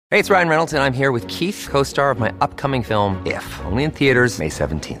Hey, it's Ryan Reynolds, and I'm here with Keith, co-star of my upcoming film, If, only in theaters May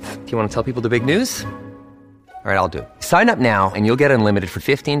 17th. Do you want to tell people the big news? All right, I'll do it. Sign up now and you'll get unlimited for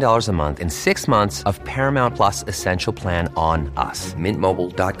 $15 a month and 6 months of Paramount Plus Essential Plan on us.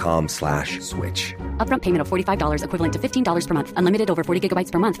 MintMobile.com/switch. Upfront payment of $45 equivalent to $15 per month. Unlimited over 40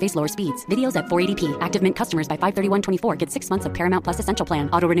 gigabytes per month. Face lower speeds. Videos at 480p. Active Mint customers by 531.24 get 6 months of Paramount Plus Essential Plan.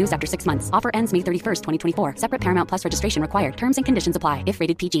 Auto renews after 6 months. Offer ends May 31st, 2024. Separate Paramount Plus registration required. Terms and conditions apply if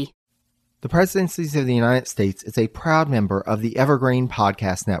rated PG. The Presidencies of the United States is a proud member of the Evergreen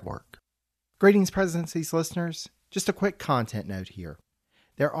Podcast Network. Greetings, Presidencies listeners. Just a quick content note here.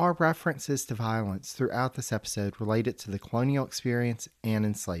 There are references to violence throughout this episode related to the colonial experience and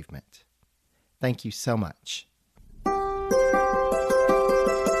enslavement. Thank you so much.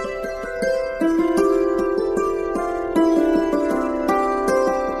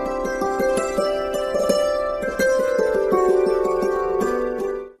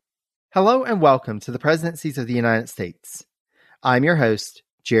 Hello and welcome to the Presidencies of the United States. I'm your host,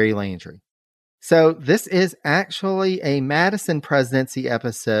 Jerry Landry. So this is actually a Madison presidency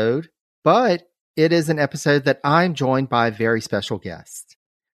episode, but it is an episode that I'm joined by a very special guest.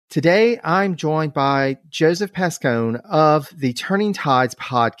 Today, I'm joined by Joseph Pascone of the Turning Tides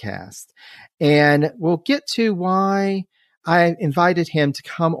podcast, and we'll get to why I invited him to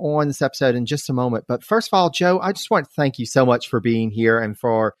come on this episode in just a moment. But first of all, Joe, I just want to thank you so much for being here and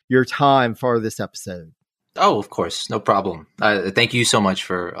for your time for this episode. Oh, of course. No problem. Thank you so much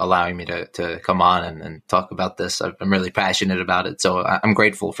for allowing me to come on and talk about this. I'm really passionate about it, so I'm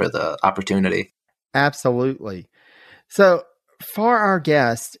grateful for the opportunity. Absolutely. So for our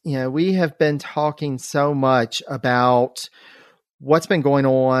guest, we have been talking so much about what's been going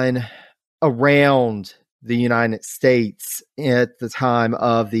on around the United States at the time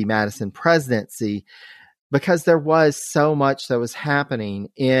of the Madison presidency, because there was so much that was happening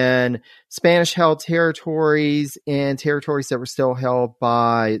in Spanish-held territories and territories that were still held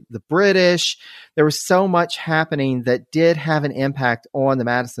by the British. There was so much happening that did have an impact on the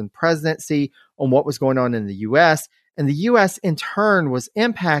Madison presidency, on what was going on in the U.S., and the U.S. in turn was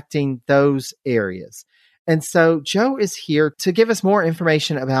impacting those areas. And so Joe is here to give us more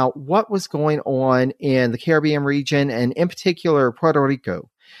information about what was going on in the Caribbean region, and in particular, Puerto Rico.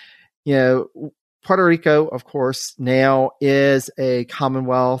 Puerto Rico, of course, now is a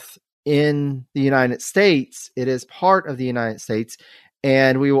Commonwealth in the United States. It is part of the United States,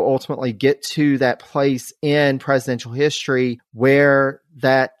 and we will ultimately get to that place in presidential history where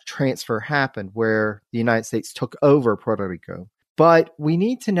that transfer happened, where the United States took over Puerto Rico. But we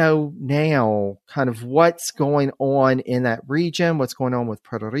need to know now kind of what's going on in that region, what's going on with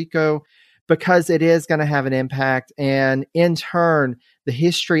Puerto Rico, because it is going to have an impact. And in turn, the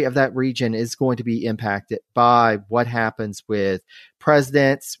history of that region is going to be impacted by what happens with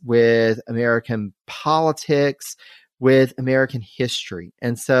presidents, with American politics, with American history.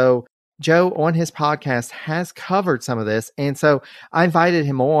 And so Joe on his podcast has covered some of this. And so I invited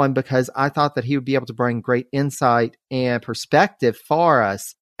him on because I thought that he would be able to bring great insight and perspective for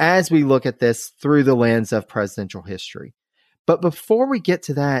us as we look at this through the lens of presidential history. But before we get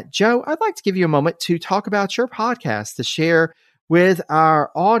to that, Joe, I'd like to give you a moment to talk about your podcast, to share with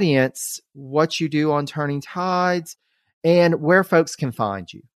our audience what you do on Turning Tides and where folks can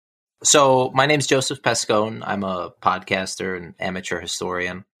find you. So my name is Joseph Pascone. I'm a podcaster and amateur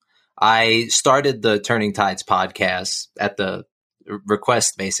historian. I started the Turning Tides podcast at the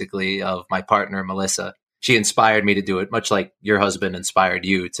request, basically, of my partner, Melissa. She inspired me to do it, much like your husband inspired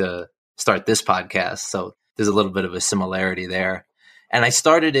you to start this podcast. So there's a little bit of a similarity there. And I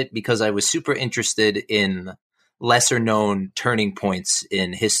started it because I was super interested in lesser known turning points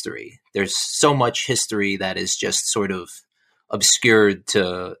in history. There's so much history that is just sort of obscured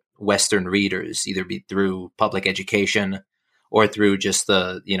to Western readers, either be through public education or through just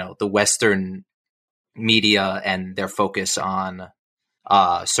the Western media and their focus on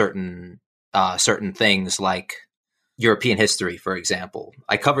certain things like European history, for example.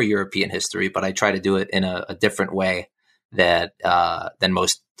 I cover European history, but I try to do it in a different way than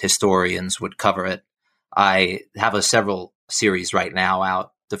most historians would cover it. I have several series right now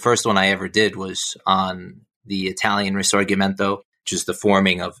out. The first one I ever did was on the Italian Risorgimento, which is the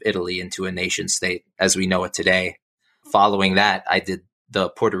forming of Italy into a nation state as we know it today. Following that, I did the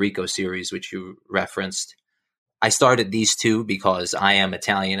Puerto Rico series, which you referenced. I started these two because I am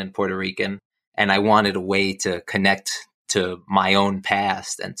Italian and Puerto Rican, and I wanted a way to connect to my own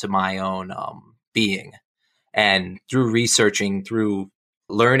past and to my own being. And through researching, through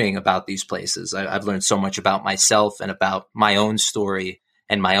learning about these places, I've learned so much about myself and about my own story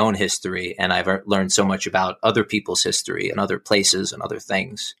and my own history. And I've learned so much about other people's history and other places and other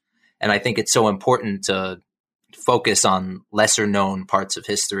things. And I think it's so important to focus on lesser known parts of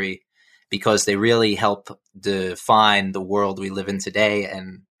history because they really help define the world we live in today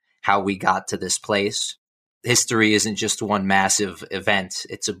and how we got to this place. History isn't just one massive event.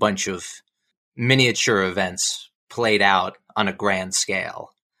 It's a bunch of miniature events played out on a grand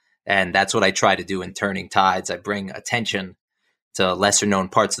scale. And that's what I try to do in Turning Tides. I bring attention to lesser known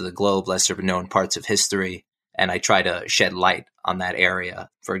parts of the globe, lesser known parts of history, and I try to shed light on that area.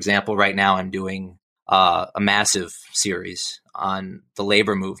 For example, right now I'm doing a massive series on the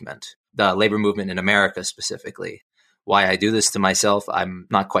labor movement in America specifically. Why I do this to myself, I'm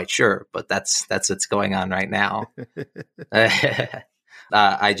not quite sure, but that's what's going on right now.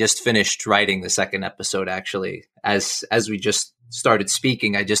 I just finished writing the second episode, actually. As we just started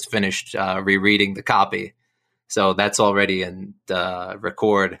speaking, I just finished rereading the copy. So that's already in the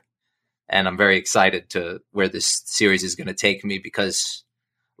record. And I'm very excited to where this series is going to take me because,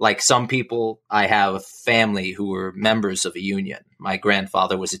 like some people, I have a family who were members of a union. My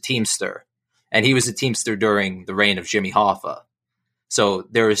grandfather was a Teamster, and he was a Teamster during the reign of Jimmy Hoffa. So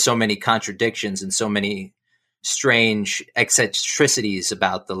there are so many contradictions and so many strange eccentricities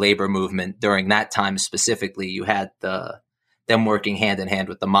about the labor movement during that time specifically. You had them working hand in hand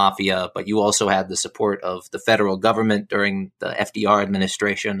with the mafia, but you also had the support of the federal government during the FDR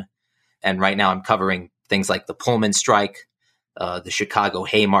administration. And right now I'm covering things like the Pullman strike, the Chicago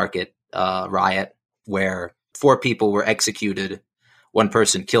Haymarket riot, where 4 people were executed. 1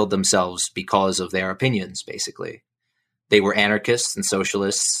 person killed themselves because of their opinions, basically. They were anarchists and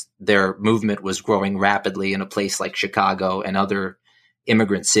socialists. Their movement was growing rapidly in a place like Chicago and other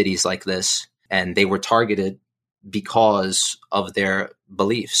immigrant cities like this. And they were targeted because of their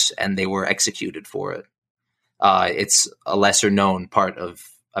beliefs, and they were executed for it. It's a lesser known part of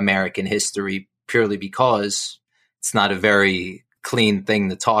American history purely because it's not a very clean thing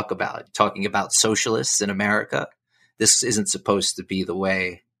to talk about. Talking about socialists in America, this isn't supposed to be the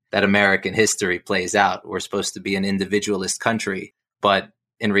way that American history plays out. We're supposed to be an individualist country, but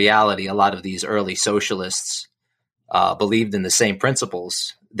in reality, a lot of these early socialists believed in the same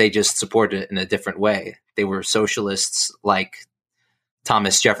principles. They just supported it in a different way. They were socialists like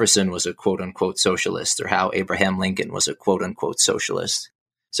Thomas Jefferson was a quote unquote socialist, or how Abraham Lincoln was a quote unquote socialist.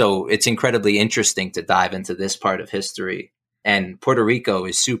 So it's incredibly interesting to dive into this part of history. And Puerto Rico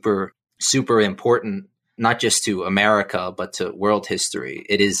is super, super important, not just to America, but to world history.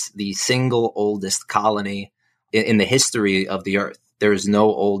 It is the single oldest colony in the history of the earth. There is no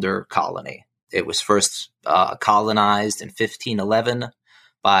older colony. It was first colonized in 1511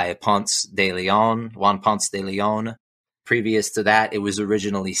 by Juan Ponce de Leon. Previous to that, it was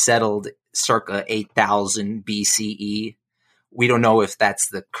originally settled circa 8000 BCE. We don't know if that's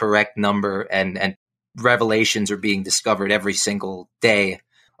the correct number, and revelations are being discovered every single day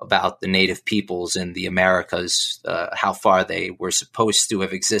about the native peoples in the Americas, how far they were supposed to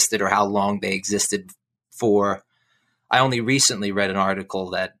have existed or how long they existed for. I only recently read an article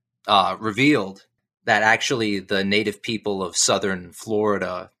that revealed that actually the native people of southern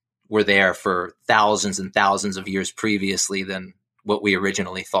Florida were there for thousands and thousands of years previously than what we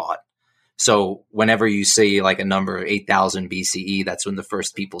originally thought. So whenever you see like a number 8000 BCE, that's when the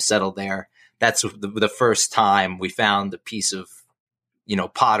first people settled there. That's the first time we found a piece of,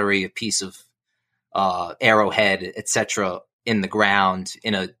 pottery, a piece of arrowhead, etc., in the ground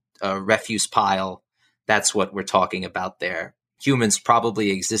in a refuse pile. That's what we're talking about there. Humans probably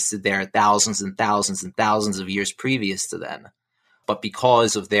existed there thousands and thousands and thousands of years previous to then. But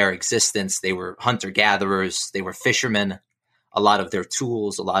because of their existence, they were hunter-gatherers, they were fishermen. A lot of their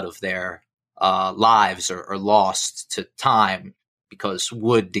tools, a lot of their lives are lost to time because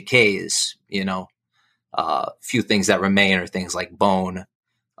wood decays, few things that remain are things like bone,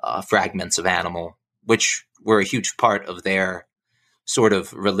 fragments of animal, which were a huge part of their sort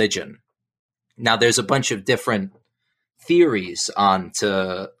of religion. Now, there's a bunch of different theories on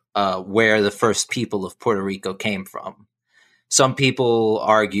to where the first people of Puerto Rico came from. Some people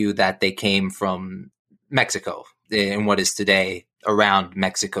argue that they came from Mexico, in what is today around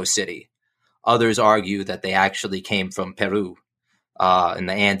Mexico City. Others argue that they actually came from Peru in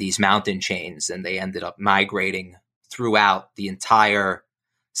the Andes mountain chains, and they ended up migrating throughout the entire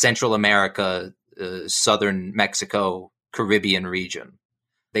Central America, southern Mexico, Caribbean region.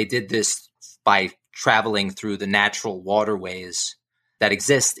 They did this by traveling through the natural waterways that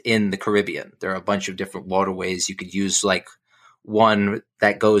exist in the Caribbean. There are a bunch of different waterways. You could use like one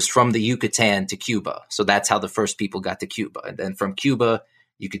that goes from the Yucatan to Cuba. So that's how the first people got to Cuba. And then from Cuba,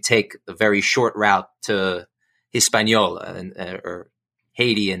 you could take a very short route to Hispaniola or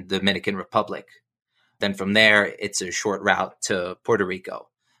Haiti and Dominican Republic. Then from there, it's a short route to Puerto Rico.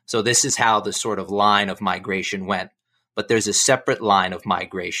 So this is how the sort of line of migration went. But there's a separate line of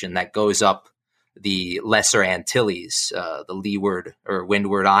migration that goes up the Lesser Antilles, the Leeward or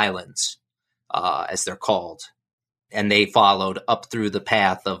Windward Islands, as they're called. And they followed up through the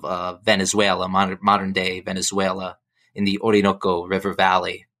path of Venezuela, modern day Venezuela, in the Orinoco River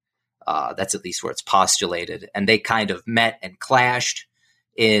Valley. That's at least where it's postulated. And they kind of met and clashed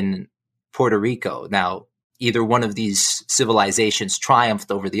in Puerto Rico. Now, either one of these civilizations triumphed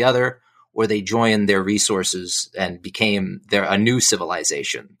over the other, or they joined their resources and became a new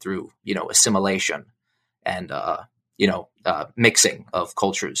civilization through, assimilation and, mixing of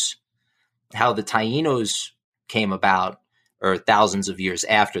cultures. How the Taínos came about, or thousands of years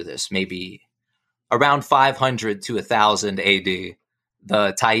after this, maybe around 500 to 1000 AD, the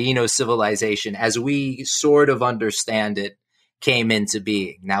Taíno civilization, as we sort of understand it, came into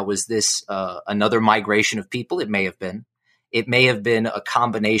being. Now, was this another migration of people? It may have been. It may have been a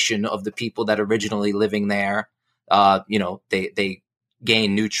combination of the people that originally living there. They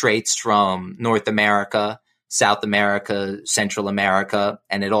gained new traits from North America, South America, Central America,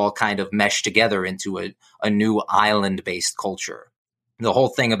 and it all kind of meshed together into a new island-based culture. The whole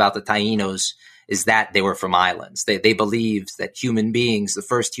thing about the Taínos is that they were from islands. They believed that human beings, the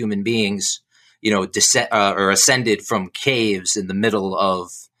first human beings, ascended from caves in the middle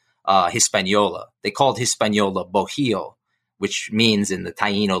of Hispaniola. They called Hispaniola Bohio, which means in the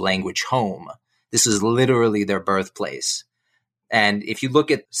Taíno language, home. This is literally their birthplace. And if you look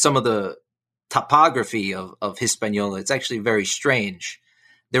at some of the topography of Hispaniola, it's actually very strange.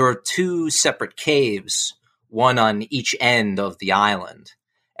 There are two separate caves, one on each end of the island.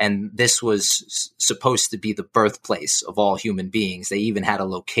 And this was supposed to be the birthplace of all human beings. They even had a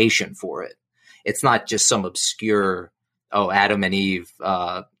location for it. It's not just some obscure, Adam and Eve,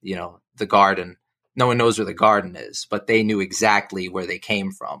 the garden. No one knows where the garden is, but they knew exactly where they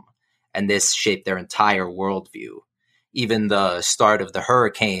came from. And this shaped their entire worldview. Even the start of the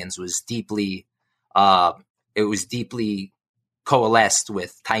hurricanes was deeply coalesced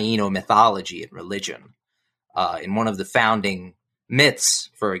with Taíno mythology and religion. In one of the founding myths,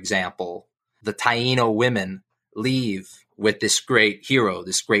 for example, the Taíno women leave with this great hero,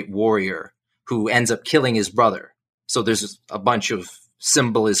 this great warrior, who ends up killing his brother. So there's a bunch of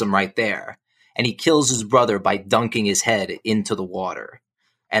symbolism right there. And he kills his brother by dunking his head into the water.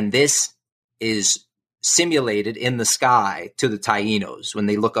 And this is simulated in the sky to the Taínos. When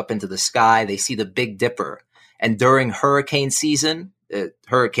they look up into the sky, they see the Big Dipper. And during hurricane season,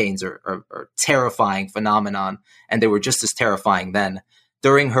 hurricanes are a terrifying phenomenon, and they were just as terrifying then.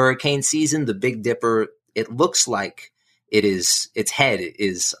 During hurricane season, the Big Dipper, it looks like its head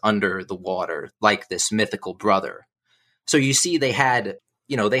is under the water, like this mythical brother. So you see, they had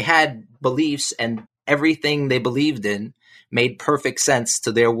beliefs, and everything they believed in made perfect sense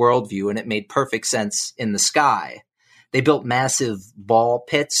to their worldview, and it made perfect sense in the sky. They built massive ball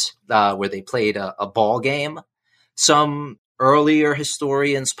pits where they played a ball game. Some earlier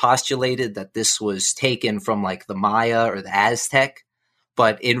historians postulated that this was taken from like the Maya or the Aztec,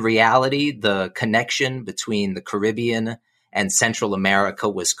 but in reality, the connection between the Caribbean and Central America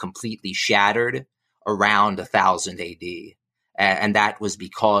was completely shattered around 1000 AD. And that was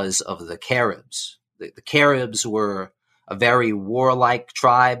because of the Caribs. The Caribs were a very warlike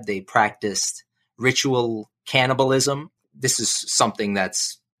tribe. They practiced ritual cannibalism. This is something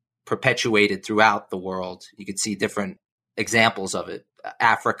that's perpetuated throughout the world. You could see different examples of it.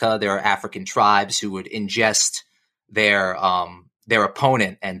 Africa, there are African tribes who would ingest their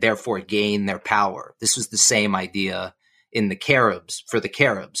opponent and therefore gain their power. This was the same idea in the Caribs, for the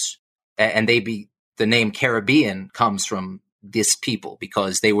Caribs. And the name Caribbean comes from this people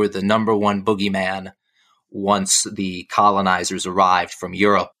because they were the number one boogeyman once the colonizers arrived from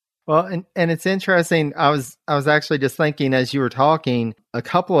Europe. Well, and it's interesting. I was actually just thinking as you were talking, a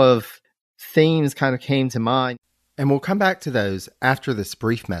couple of themes kind of came to mind, and we'll come back to those after this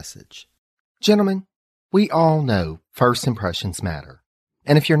brief message. Gentlemen, we all know first impressions matter.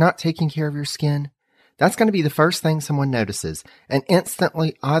 And if you're not taking care of your skin, that's going to be the first thing someone notices and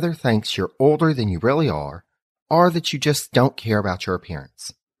instantly either thinks you're older than you really are, or that you just don't care about your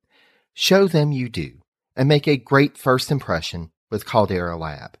appearance. Show them you do, and make a great first impression with Caldera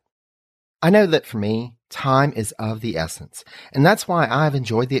Lab. I know that for me, time is of the essence, and that's why I've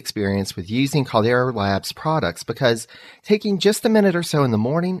enjoyed the experience with using Caldera Lab's products, because taking just a minute or so in the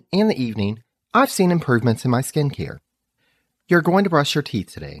morning and the evening, I've seen improvements in my skincare. You're going to brush your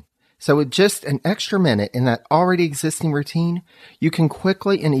teeth today, so with just an extra minute in that already existing routine, you can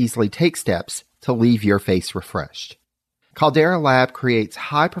quickly and easily take steps to leave your face refreshed. Caldera Lab creates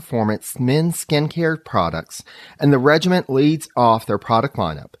high-performance men's skincare products, and the regiment leads off their product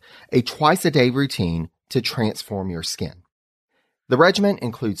lineup, a twice-a-day routine to transform your skin. The regimen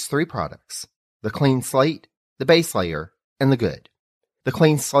includes 3 products: the Clean Slate, the Base Layer, and the Good. The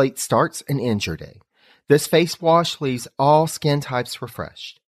Clean Slate starts and ends your day. This face wash leaves all skin types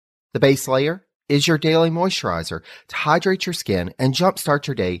refreshed. The Base Layer is your daily moisturizer to hydrate your skin and jumpstart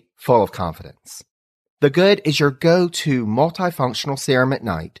your day full of confidence. The Good is your go-to multifunctional serum at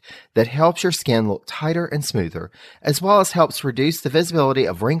night that helps your skin look tighter and smoother, as well as helps reduce the visibility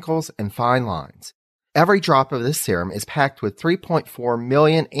of wrinkles and fine lines. Every drop of this serum is packed with 3.4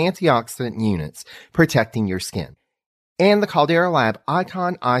 million antioxidant units protecting your skin. And the Caldera Lab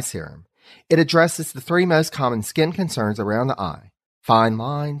Icon Eye Serum. It addresses the 3 most common skin concerns around the eye: fine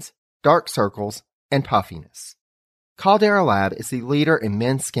lines, dark circles, and puffiness. Caldera Lab is the leader in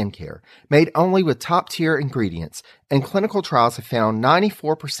men's skincare, made only with top-tier ingredients, and clinical trials have found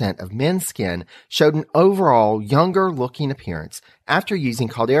 94% of men's skin showed an overall younger-looking appearance after using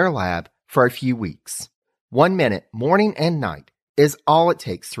Caldera Lab for a few weeks. 1 minute, morning and night, is all it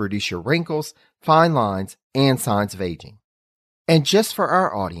takes to reduce your wrinkles, fine lines, and signs of aging. And just for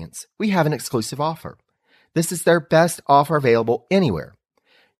our audience, we have an exclusive offer. This is their best offer available anywhere.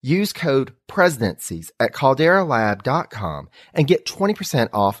 Use code PRESIDENCIES at calderalab.com and get 20%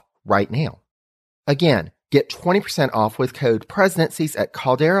 off right now. Again, get 20% off with code PRESIDENCIES at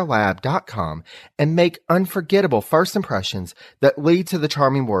calderalab.com and make unforgettable first impressions that lead to the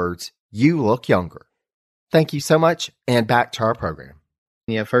charming words, "You look younger." Thank you so much, and back to our program.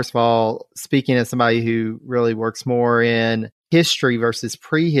 First of all, speaking as somebody who really works more in history versus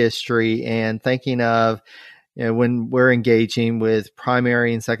prehistory and thinking of when we're engaging with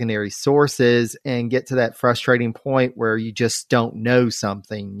primary and secondary sources and get to that frustrating point where you just don't know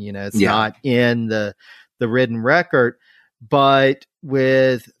something, it's not in the written record. But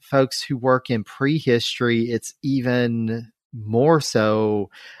with folks who work in prehistory, it's even more so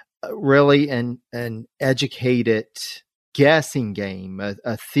really an educated guessing game,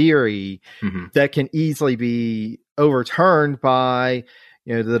 a theory that can easily be overturned by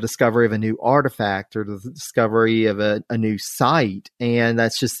the discovery of a new artifact or the discovery of a new site. And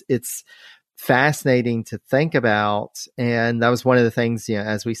it's fascinating to think about. And that was one of the things,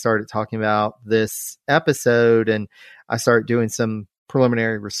 as we started talking about this episode and I started doing some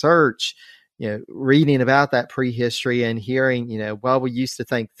preliminary research, reading about that prehistory and hearing, well, we used to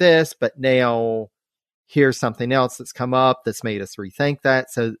think this, but now here's something else that's come up that's made us rethink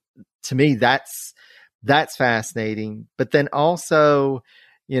that. So to me, that's fascinating. But then also,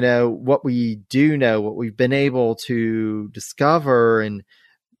 what we do know, what we've been able to discover and,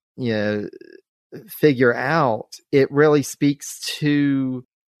 figure out, it really speaks to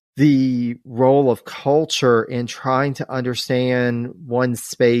the role of culture in trying to understand one's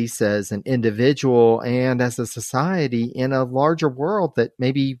space as an individual and as a society in a larger world that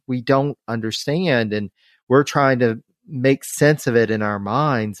maybe we don't understand. And we're trying to make sense of it in our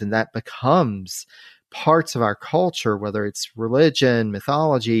minds. And that becomes parts of our culture, whether it's religion,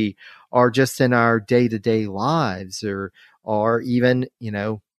 mythology, or just in our day-to-day lives or even,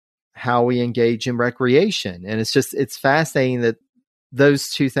 how we engage in recreation. And it's fascinating that those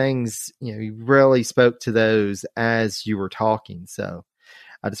two things, you really spoke to those as you were talking. So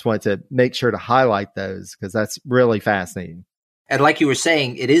I just wanted to make sure to highlight those because that's really fascinating. And like you were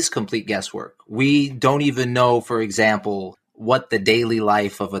saying, it is complete guesswork. We don't even know, for example, what the daily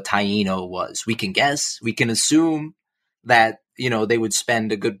life of a Taino was. We can guess, we can assume that, they would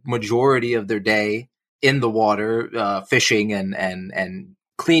spend a good majority of their day in the water, fishing and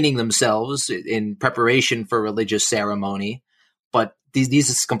cleaning themselves in preparation for religious ceremony. But these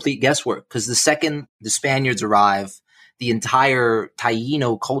is complete guesswork because the second the Spaniards arrive, the entire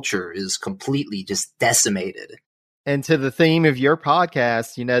Taino culture is completely just decimated. And to the theme of your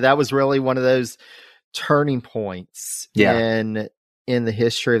podcast, that was really one of those turning points in the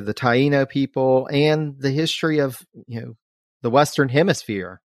history of the Taino people and the history of, the Western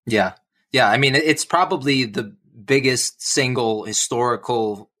Hemisphere. Yeah. Yeah. I mean, it's probably the biggest single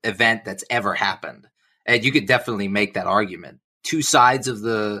historical event that's ever happened. And you could definitely make that argument. Two sides of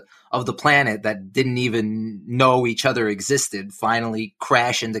the planet that didn't even know each other existed finally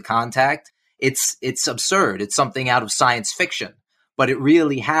crash into contact. It's absurd. It's something out of science fiction, but it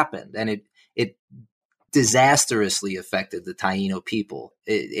really happened, and it disastrously affected the Taino people.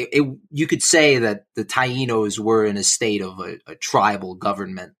 You could say that the Tainos were in a state of a tribal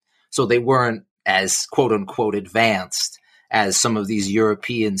government, so they weren't as quote unquote advanced as some of these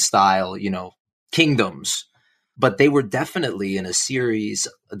European style, kingdoms. But they were definitely in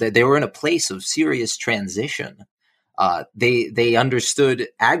a place of serious transition. They understood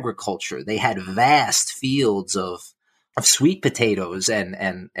agriculture. They had vast fields of sweet potatoes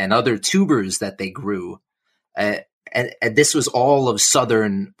and other tubers that they grew. And this was all of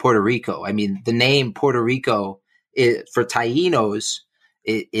southern Puerto Rico. I mean, the name Puerto Rico for Taínos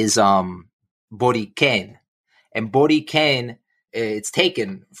is Boriquen. And Boriquen, it's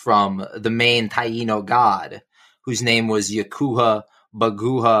taken from the main Taíno god, whose name was Yakuha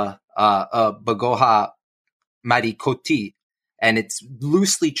Bagoha Maricoti. And it's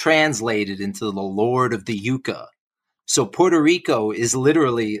loosely translated into the Lord of the Yucca. So Puerto Rico is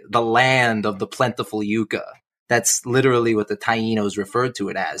literally the land of the plentiful yucca. That's literally what the Taínos referred to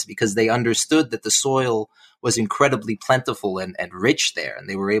it as, because they understood that the soil was incredibly plentiful and rich there, and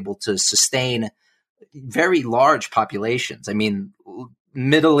they were able to sustain very large populations. I mean,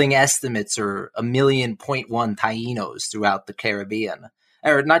 middling estimates are 1.1 million Taínos throughout the Caribbean,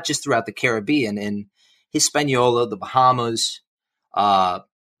 or not just throughout the Caribbean, in Hispaniola, the Bahamas,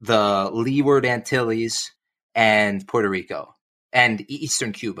 the Leeward Antilles, and Puerto Rico, and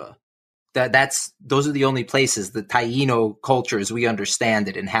Eastern Cuba. Those are the only places the Taíno culture, as we understand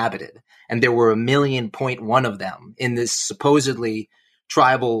it, inhabited. And there were 1.1 million of them in this supposedly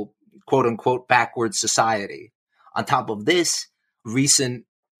tribal, quote unquote, backward society. On top of this, recent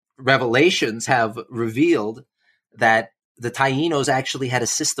revelations have revealed that the Taínos actually had a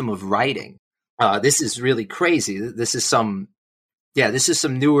system of writing. This is really crazy. This is some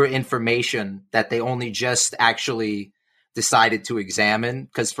newer information that they only just actually decided to examine,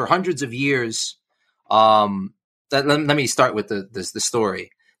 because for hundreds of years, let me start with the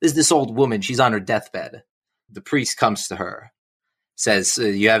story. There's this old woman. She's on her deathbed. The priest comes to her, says,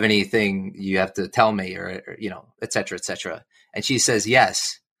 you have anything you have to tell me, or et cetera, et cetera. And she says,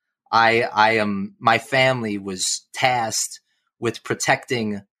 yes, my family was tasked with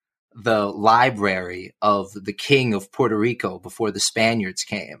protecting the library of the king of Puerto Rico before the Spaniards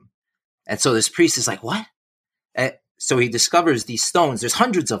came. And so this priest is like, what? So he discovers these stones. There's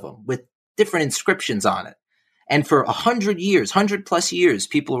hundreds of them with different inscriptions on it. And for 100+ years,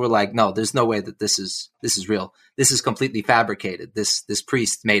 people were like, no, there's no way that this is real. This is completely fabricated. This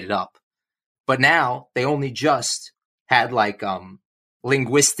priest made it up. But now they only just had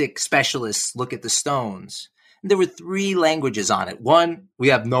linguistic specialists look at the stones. And there were 3 languages on it. One, we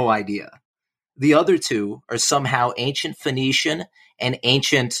have no idea. The other 2 are somehow ancient Phoenician and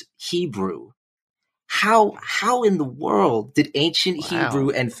ancient Hebrew. How in the world did ancient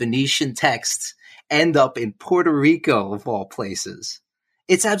Hebrew and Phoenician texts end up in Puerto Rico, of all places?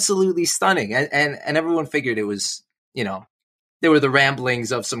 It's absolutely stunning. And everyone figured it was, they were the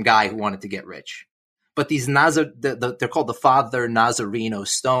ramblings of some guy who wanted to get rich. But these they're called the Father Nazareno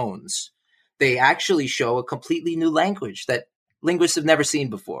stones. They actually show a completely new language that linguists have never seen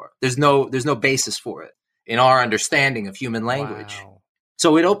before. There's no basis for it in our understanding of human language. Wow.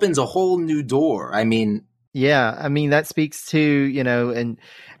 So it opens a whole new door. I mean, yeah, I mean, that speaks to, and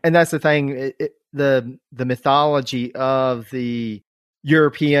that's the thing, the mythology of the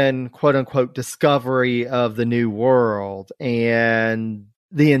European, quote unquote, discovery of the New World, and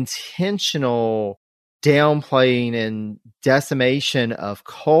the intentional downplaying and decimation of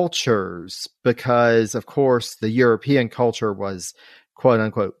cultures, because of course the European culture was, quote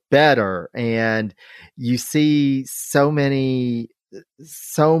unquote, better. And you see so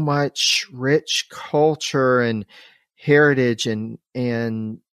much rich culture and heritage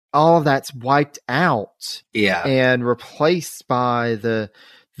and all of that's wiped out and replaced by the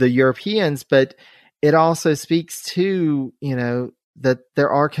Europeans. But it also speaks to, that there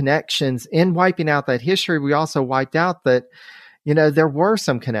are connections in wiping out that history. We also wiped out that, there were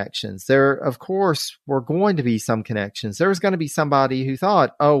some connections. There, of course, were going to be some connections. There was going to be somebody who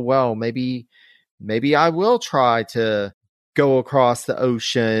thought, oh, well, maybe I will try to go across the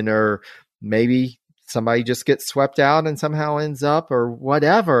ocean, or maybe somebody just gets swept out and somehow ends up, or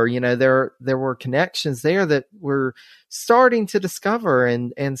whatever. There were connections there that we're starting to discover,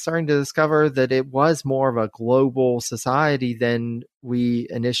 and starting to discover that it was more of a global society than we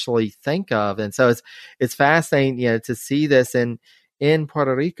initially think of. And so it's fascinating, to see this in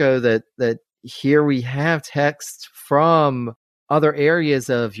Puerto Rico, that here we have texts from other areas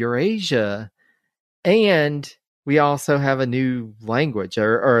of Eurasia, and we also have a new language,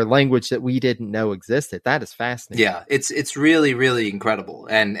 or a language that we didn't know existed. That is fascinating. Yeah, it's really, really incredible.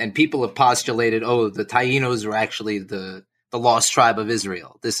 And people have postulated, the Taínos were actually the lost tribe of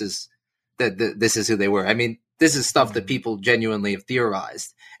Israel. This is who they were. I mean, this is stuff that people genuinely have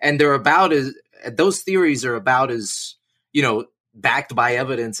theorized. And those theories are about as, backed by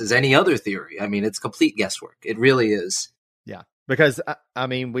evidence as any other theory. I mean, it's complete guesswork. It really is. Yeah, because, I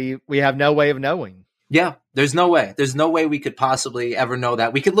mean, we have no way of knowing. Yeah, there's no way. There's no way we could possibly ever know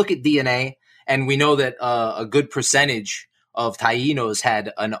that. We could look at DNA, and we know that a good percentage of Taínos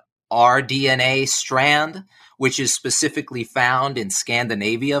had an rDNA strand, which is specifically found in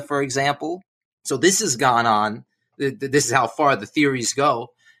Scandinavia, for example. So this has gone on. This is how far the theories go.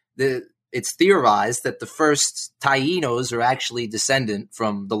 It's theorized that the first Taínos are actually descendant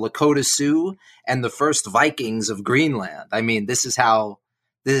from the Lakota Sioux and the first Vikings of Greenland. I mean, this is how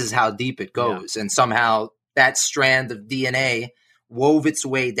deep it goes. Yeah. And somehow that strand of DNA wove its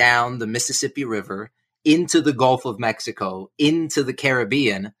way down the Mississippi River into the Gulf of Mexico, into the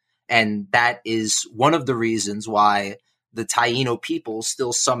Caribbean. And that is one of the reasons why the Taíno people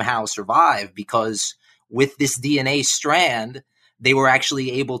still somehow survive, because with this DNA strand, they were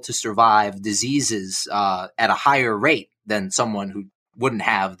actually able to survive diseases at a higher rate than someone who wouldn't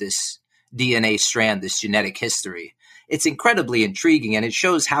have this DNA strand, this genetic history. It's incredibly intriguing, and it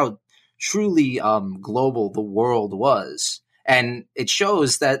shows how truly global the world was. And it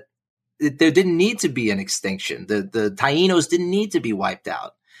shows that there didn't need to be an extinction. The Taínos didn't need to be wiped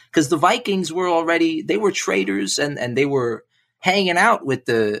out, because the Vikings they were traders, and they were hanging out with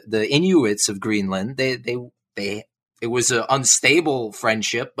the Inuits of Greenland. It was an unstable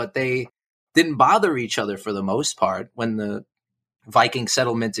friendship, but they didn't bother each other for the most part. When the Viking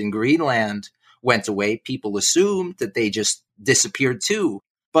settlement in Greenland went away, people assumed that they just disappeared too.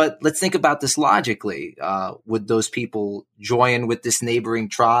 But let's think about this logically. Would those people join with this neighboring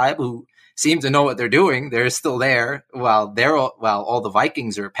tribe who seem to know what they're doing? They're still there while all the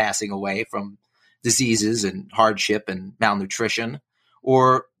Vikings are passing away from diseases and hardship and malnutrition.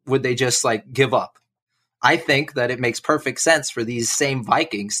 Or would they just give up? I think that it makes perfect sense for these same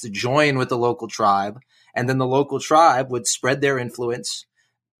Vikings to join with the local tribe, and then the local tribe would spread their influence,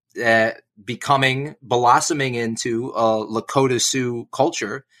 blossoming into a Lakota Sioux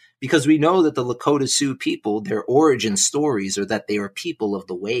culture, because we know that the Lakota Sioux people, their origin stories are that they are people of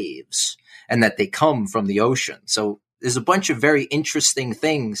the waves and that they come from the ocean. So there's a bunch of very interesting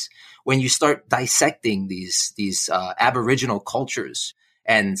things when you start dissecting these Aboriginal cultures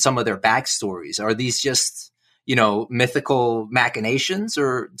and some of their backstories. Are these just, mythical machinations,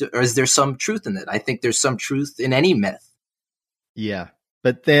 or is there some truth in it? I think there's some truth in any myth. Yeah.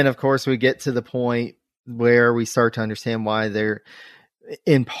 But then, of course, we get to the point where we start to understand why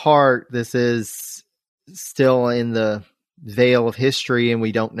in part, this is still in the veil of history, and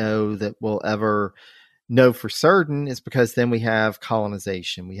we don't know that we'll ever know for certain. Is because then we have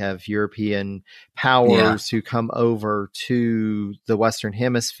colonization. We have European powers who come over to the Western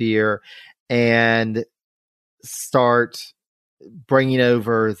Hemisphere and start bringing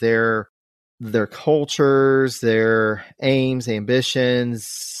over their cultures, their aims,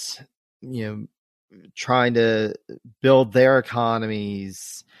 ambitions, trying to build their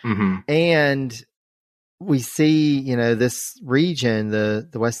economies. Mm-hmm. And we see, this region, the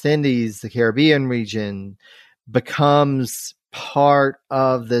West Indies, the Caribbean region, becomes part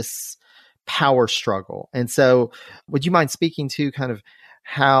of this power struggle. And so would you mind speaking to kind of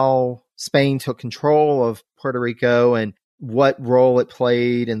how Spain took control of Puerto Rico and what role it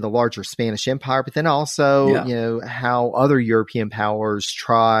played in the larger Spanish Empire, but then also, how other European powers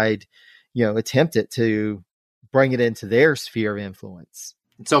attempted to bring it into their sphere of influence?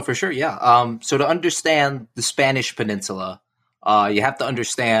 So for sure, yeah. So to understand the Spanish Peninsula, you have to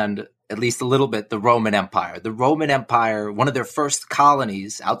understand at least a little bit the Roman Empire. The Roman Empire, one of their first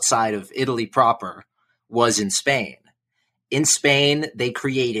colonies outside of Italy proper, was in Spain. In Spain, they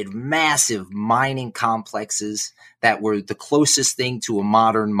created massive mining complexes that were the closest thing to a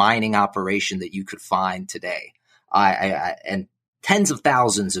modern mining operation that you could find today. And tens of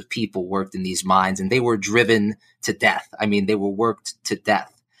thousands of people worked in these mines, and they were driven to death. I mean, they were worked to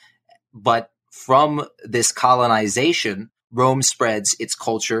death. But from this colonization, Rome spreads its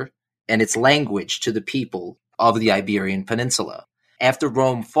culture and its language to the people of the Iberian Peninsula. After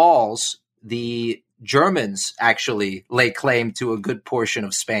Rome falls, the Germans actually lay claim to a good portion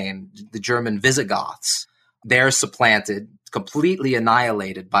of Spain. The German Visigoths, they're supplanted, completely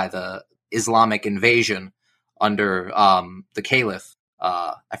annihilated by the Islamic invasion under the Caliph.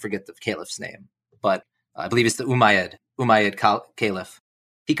 I forget the Caliph's name, but I believe it's the Umayyad Caliph.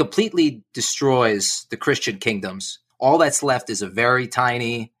 He completely destroys the Christian kingdoms. All that's left is a very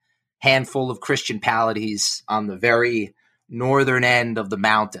tiny handful of Christian palaces on the very northern end of the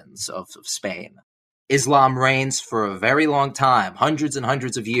mountains of Spain. Islam reigns for a very long time, hundreds and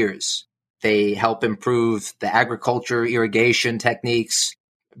hundreds of years. They help improve the agriculture, irrigation techniques.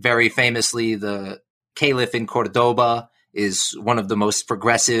 Very famously, the Caliph in Cordoba is one of the most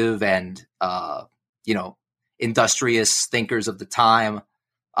progressive and, industrious thinkers of the time.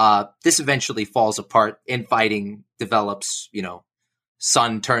 This eventually falls apart. Infighting develops,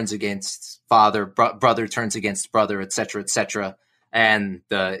 son turns against father, brother turns against brother, etc., etc. And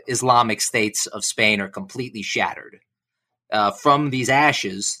the Islamic states of Spain are completely shattered. From these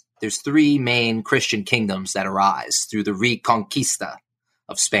ashes, there's three main Christian kingdoms that arise through the Reconquista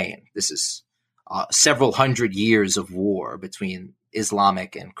of Spain. This is several hundred years of war between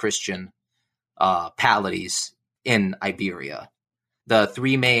Islamic and Christian polities in Iberia. The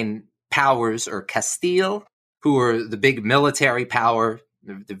three main powers are Castile, who are the big military power.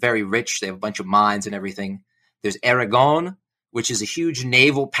 They're very rich. They have a bunch of mines and everything. There's Aragon, which is a huge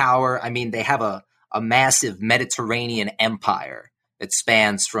naval power. I mean, they have a massive Mediterranean empire that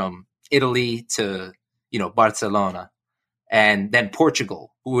spans from Italy to, Barcelona. And then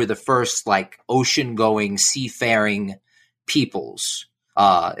Portugal, who were the first ocean-going, seafaring peoples,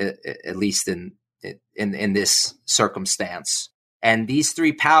 at least in this circumstance. And these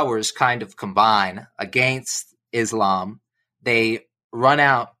three powers kind of combine against Islam. They run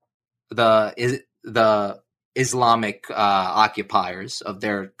out the Islamic occupiers of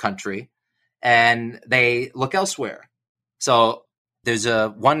their country, and they look elsewhere. So there's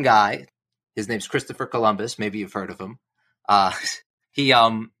one guy. His name's Christopher Columbus. Maybe you've heard of him.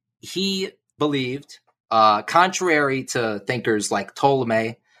 He believed, contrary to thinkers like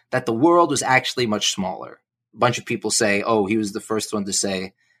Ptolemy, that the world was actually much smaller. A bunch of people say, oh, he was the first one to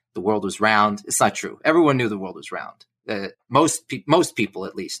say the world was round. It's not true. Everyone knew the world was round. Most people,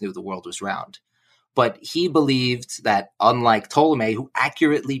 at least, knew the world was round. But he believed that, unlike Ptolemy, who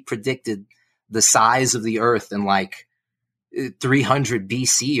accurately predicted the size of the earth in 300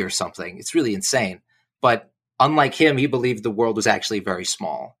 BC or something, it's really insane. But unlike him, he believed the world was actually very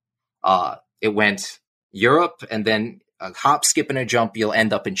small. It went Europe, and then a hop, skip, and a jump, you'll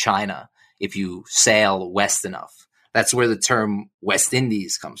end up in China if you sail west enough. That's where the term West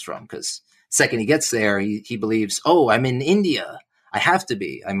Indies comes from, because the second he gets there, he believes, oh, I'm in India. I have to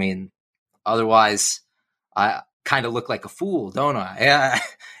be. I mean, otherwise, I kind of look like a fool, don't I? Yeah,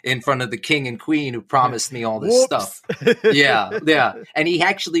 in front of the king and queen who promised me all this stuff. Yeah. And he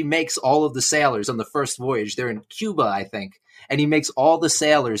actually makes all of the sailors on the first voyage. They're in Cuba, I think. And he makes all the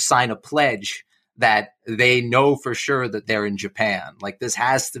sailors sign a pledge that they know for sure that they're in Japan. This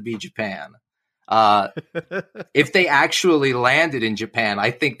has to be Japan. If they actually landed in Japan,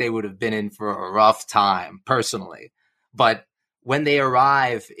 I think they would have been in for a rough time, personally. But when they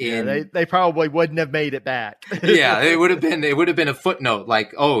arrive in, they probably wouldn't have made it back. Yeah, it would have been a footnote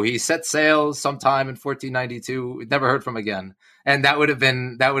oh, he set sail sometime in 1492, never heard from again, and that would have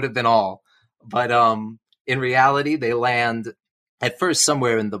been all. But in reality, they land at first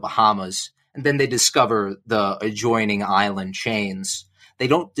somewhere in the Bahamas, and then they discover the adjoining island chains. They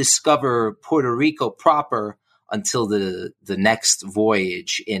don't discover Puerto Rico proper until the next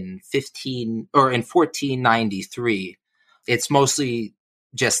voyage in 1493. It's mostly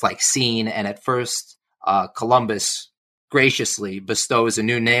just seen, and at first Columbus graciously bestows a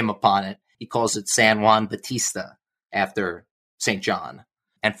new name upon it. He calls it San Juan Bautista, after St. John.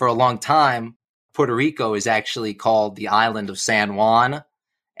 And for a long time, Puerto Rico is actually called the island of San Juan,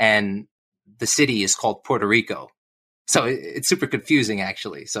 and the city is called Puerto Rico. So it's super confusing,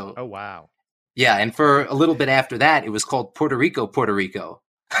 actually. So, oh, wow. Yeah, and for a little bit after that, it was called Puerto Rico, Puerto Rico.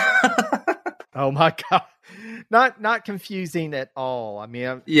 Oh my God. Not confusing at all. I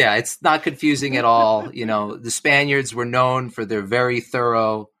mean, yeah, it's not confusing at all. The Spaniards were known for their very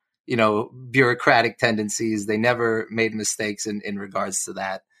thorough, bureaucratic tendencies. They never made mistakes in regards to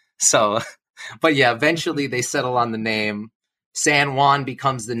that. So, but yeah, eventually they settle on the name. San Juan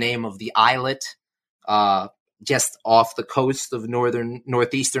becomes the name of the islet, just off the coast of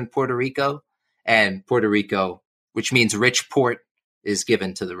northeastern Puerto Rico. And Puerto Rico, which means rich port, is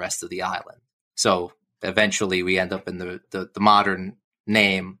given to the rest of the island. So eventually we end up in the modern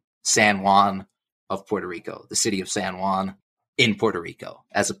name, San Juan of Puerto Rico, the city of San Juan in Puerto Rico,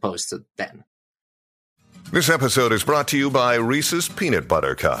 as opposed to then. This episode is brought to you by Reese's Peanut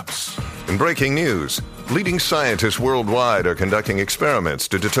Butter Cups. In breaking news, leading scientists worldwide are conducting experiments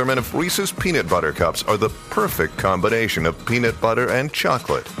to determine if Reese's Peanut Butter Cups are the perfect combination of peanut butter and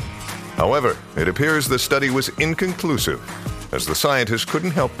chocolate. However, it appears the study was inconclusive, as the scientists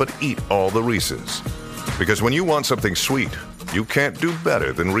couldn't help but eat all the Reese's. Because when you want something sweet, you can't do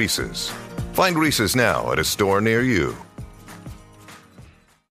better than Reese's. Find Reese's now at a store near you.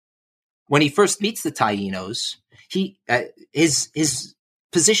 When he first meets the Taínos, his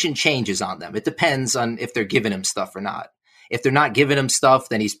position changes on them. It depends on if they're giving him stuff or not. If they're not giving him stuff,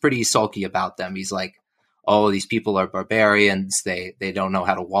 then he's pretty sulky about them. He's like, oh, these people are barbarians. They don't know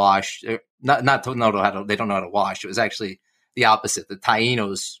how to wash. They don't know how to wash. It was actually the opposite. The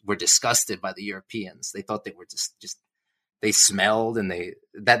Taínos were disgusted by the Europeans. They thought they were just they smelled, and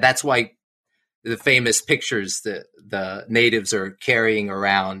that's why the famous pictures, the natives are carrying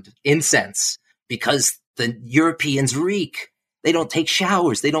around incense, because the Europeans reek. They don't take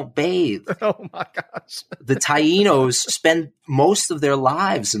showers. They don't bathe. Oh my gosh. The Taínos spend most of their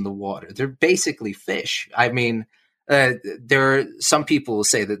lives in the water. They're basically fish. I mean, there are some people who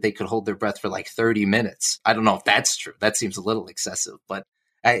say that they could hold their breath for like 30 minutes. I don't know if that's true. That seems a little excessive, but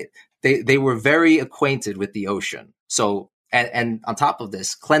they were very acquainted with the ocean. So, and on top of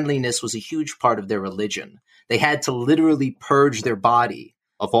this, cleanliness was a huge part of their religion. They had to literally purge their body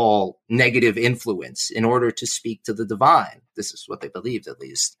of all negative influence in order to speak to the divine. This is what they believed, at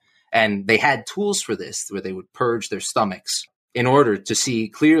least. And they had tools for this, where they would purge their stomachs in order to see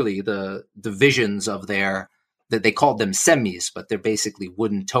clearly the visions of that they called them semis, but they're basically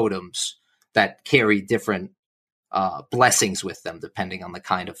wooden totems that carry different blessings with them, depending on the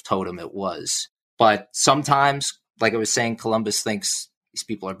kind of totem it was. But sometimes, like I was saying, Columbus thinks these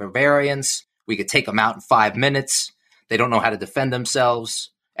people are barbarians. We could take them out in 5 minutes. They don't know how to defend themselves.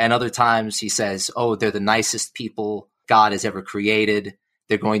 And other times he says, oh, they're the nicest people God has ever created.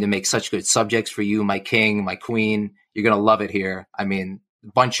 They're going to make such good subjects for you, my king, my queen. You're going to love it here. I mean,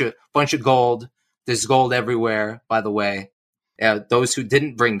 bunch of gold. There's gold everywhere, by the way. Those who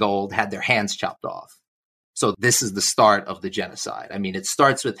didn't bring gold had their hands chopped off. So this is the start of the genocide. I mean, it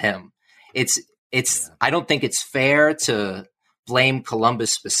starts with him. I don't think it's fair to blame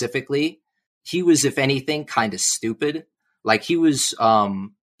Columbus specifically. He was, if anything, kind of stupid. Like he was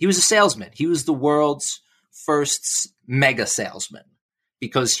a salesman. He was the world's first mega salesman,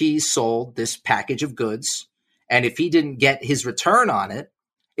 because he sold this package of goods. And if he didn't get his return on it,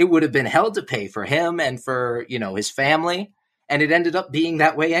 it would have been hell to pay for him and for, his family. And it ended up being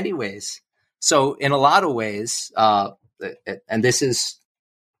that way anyways. So in a lot of ways, and this is,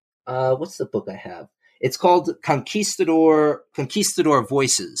 what's the book I have? It's called Conquistador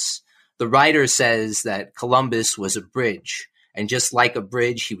Voices. The writer says that Columbus was a bridge, and just like a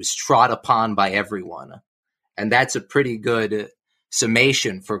bridge, he was trod upon by everyone. And that's a pretty good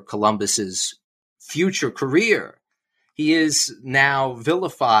summation for Columbus's future career. He is now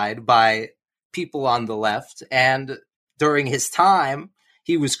vilified by people on the left, and during his time,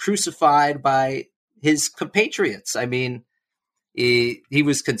 he was crucified by his compatriots. I mean, he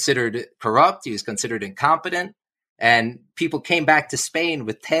was considered corrupt, he was considered incompetent, and people came back to Spain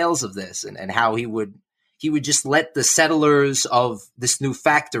with tales of this, and how he would just let the settlers of this new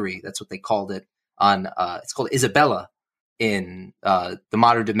factory, that's what they called it, it's called Isabela in the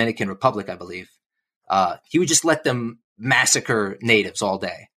modern Dominican Republic, I believe. He would just let them massacre natives all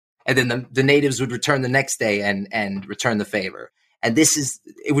day. And then the natives would return the next day and return the favor. And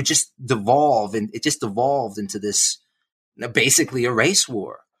it would just devolve, and it just evolved into this, basically a race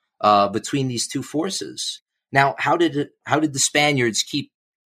war between these two forces. Now, how did the Spaniards keep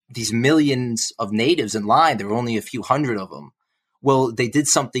these millions of natives in line? There were only a few hundred of them. Well, they did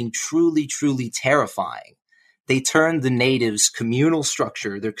something truly, truly terrifying. They turned the natives' communal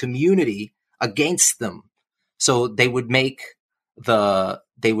structure, their community, against them. So they would make the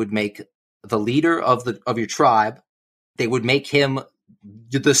leader of your tribe, they would make him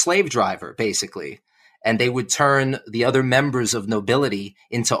the slave driver, basically. And they would turn the other members of nobility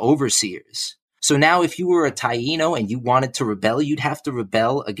into overseers. So now if you were a Taíno and you wanted to rebel, you'd have to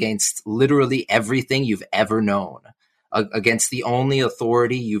rebel against literally everything you've ever known, against the only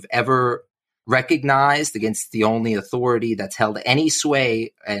authority you've ever recognized, against the only authority that's held any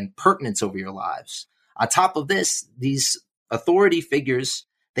sway and pertinence over your lives. On top of this, these authority figures,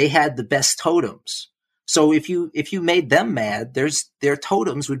 they had the best totems. So if you made them mad, their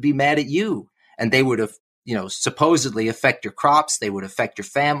totems would be mad at you, and they would have, supposedly affect your crops. They would affect your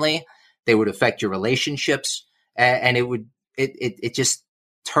family. They would affect your relationships, and it just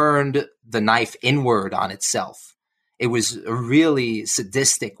turned the knife inward on itself. It was a really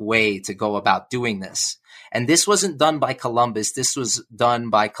sadistic way to go about doing this. And this wasn't done by Columbus. This was done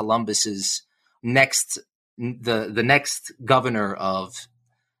by Columbus's the next governor of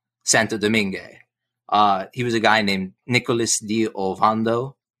Santo Domingo. He was a guy named Nicolas de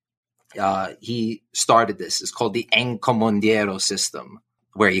Ovando. He started this. It's called the Encomendiero system,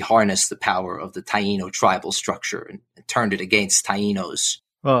 where he harnessed the power of the Taíno tribal structure and turned it against Taínos.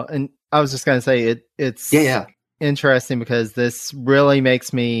 Well, and I was just going to say it's interesting, because this really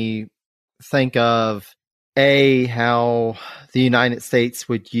makes me think of how the United States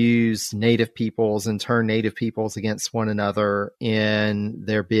would use native peoples and turn native peoples against one another in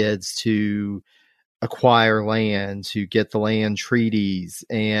their bids to acquire land, to get the land treaties,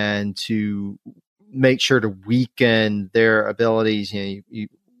 and to make sure to weaken their abilities.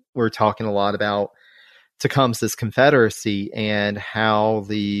 We're talking a lot about Tecumseh's Confederacy and how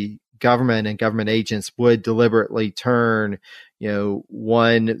the government and government agents would deliberately turn,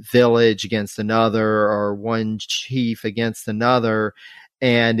 one village against another or one chief against another.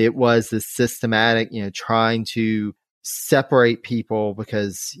 And it was this systematic, trying to separate people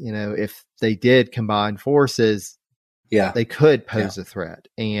because, if they did combine forces, they could pose a threat.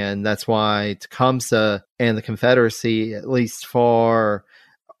 And that's why Tecumseh and the Confederacy, at least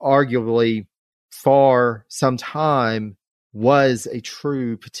arguably for some time, was a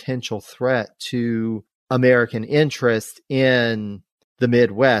true potential threat to American interest in the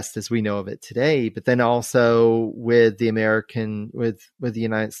Midwest as we know of it today. But then also with the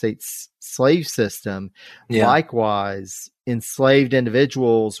United States slave system, likewise, enslaved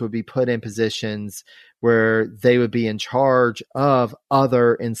individuals would be put in positions where they would be in charge of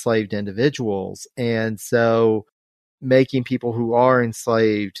other enslaved individuals. And so making people who are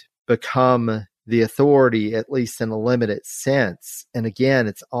enslaved become the authority, at least in a limited sense. And again,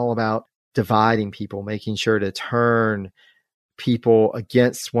 it's all about dividing people, making sure to turn people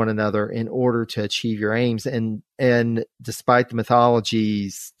against one another in order to achieve your aims. And despite the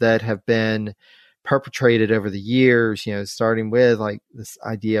mythologies that have been perpetrated over the years, starting with like this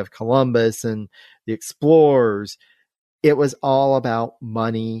idea of Columbus and the explorers, it was all about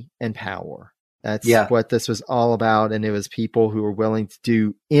money and power. That's what this was all about. And it was people who were willing to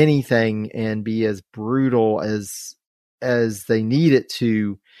do anything and be as brutal as they needed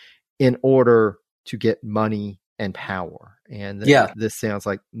to in order to get money and power. And this sounds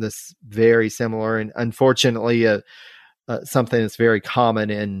like this very similar and unfortunately something that's very common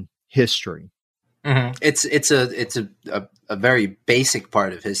in history. Mm-hmm. It's a very basic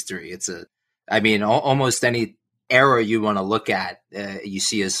part of history. Almost any era you want to look at, you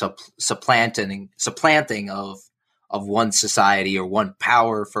see a supplanting of one society or one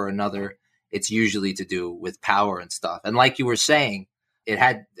power for another. It's usually to do with power and stuff. And like you were saying, it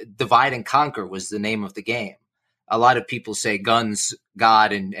had divide and conquer was the name of the game. A lot of people say guns,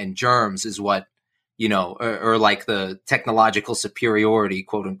 God, and germs is what, or like the technological superiority,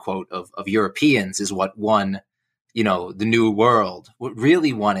 quote unquote, of Europeans is what won, the new world. What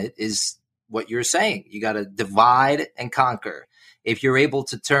really won it is what you're saying. You got to divide and conquer. If you're able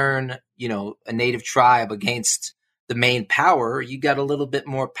to turn, a native tribe against the main power, you got a little bit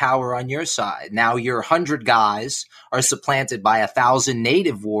more power on your side. Now your 100 guys are supplanted by 1,000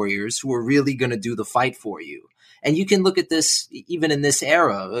 native warriors who are really going to do the fight for you. And you can look at this even in this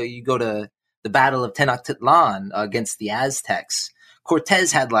era. You go to the Battle of Tenochtitlan against the Aztecs.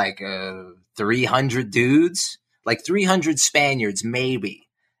 Cortez had like 300 dudes, like 300 Spaniards maybe.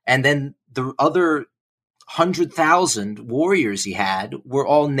 And then the other 100,000 warriors he had were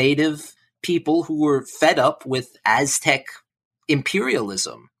all native people who were fed up with Aztec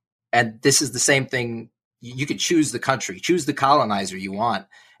imperialism. And this is the same thing. You could choose the country, choose the colonizer you want.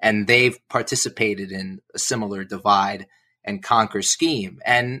 And they've participated in a similar divide and conquer scheme.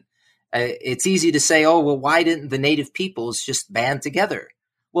 And it's easy to say, oh, well, why didn't the native peoples just band together?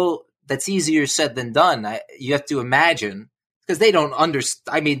 Well, that's easier said than done. You have to imagine, because they don't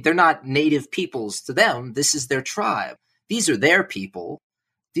understand. They're not native peoples to them. This is their tribe. These are their people.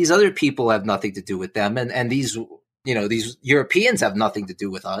 These other people have nothing to do with them. And these Europeans have nothing to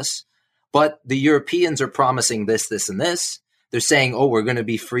do with us. But the Europeans are promising this, this, and this. They're saying, oh, we're going to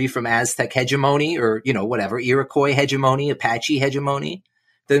be free from Aztec hegemony or, whatever, Iroquois hegemony, Apache hegemony.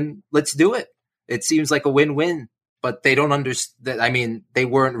 Then let's do it. It seems like a win-win. But they don't understand. They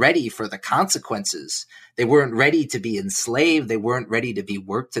weren't ready for the consequences. They weren't ready to be enslaved. They weren't ready to be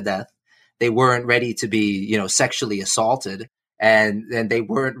worked to death. They weren't ready to be, sexually assaulted. And they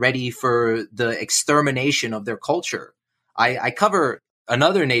weren't ready for the extermination of their culture. I cover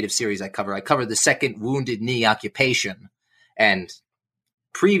another Native series I cover the Second Wounded Knee Occupation. And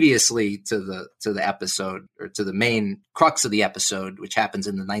previously to the episode, or to the main crux of the episode, which happens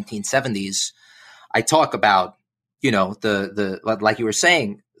in the 1970s, I talk about, the like you were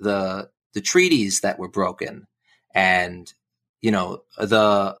saying, the treaties that were broken, and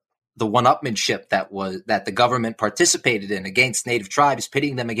the one-upmanship that the government participated in against native tribes,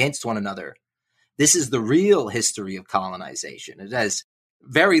 pitting them against one another. This is the real history of colonization. It has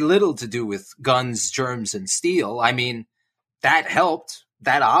very little to do with guns, germs, and steel. That helped.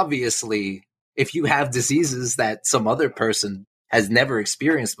 That obviously, if you have diseases that some other person has never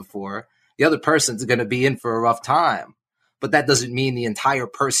experienced before, the other person's going to be in for a rough time. But that doesn't mean the entire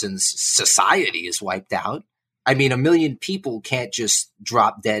person's society is wiped out. 1 million people can't just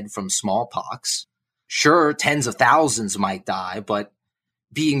drop dead from smallpox. Sure, tens of thousands might die, but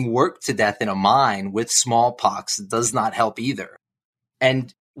being worked to death in a mine with smallpox does not help either.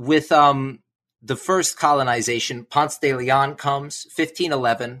 And with the first colonization, Ponce de Leon comes,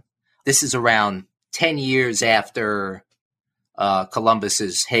 1511. This is around 10 years after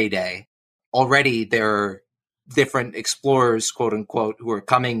Columbus's heyday. Already there are different explorers, quote unquote, who are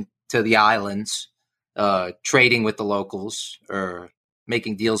coming to the islands, trading with the locals or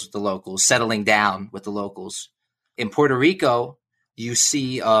making deals with the locals, settling down with the locals. In Puerto Rico, you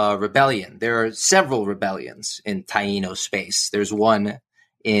see a rebellion. There are several rebellions in Taino space. There's one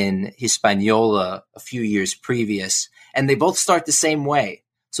in Hispaniola a few years previous, and they both start the same way.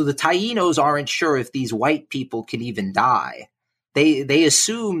 So the Tainos aren't sure if these white people can even die. They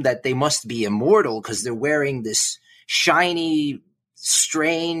assume that they must be immortal because they're wearing this shiny,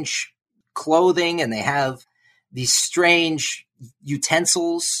 strange clothing, and they have these strange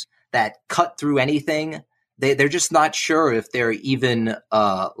utensils that cut through anything. They're just not sure if they're even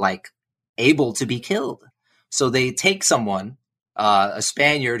able to be killed. So they take someone, a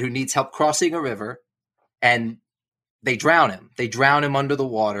Spaniard who needs help crossing a river, and they drown him. They drown him under the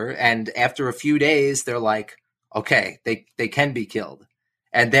water, and after a few days, they're like, okay, they can be killed.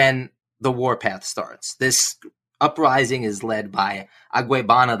 And then the warpath starts. This uprising is led by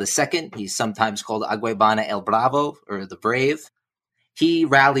Aguebana II. He's sometimes called Aguebana el Bravo, or the Brave. He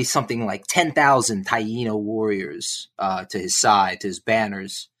rallies something like 10,000 Taino warriors to his side, to his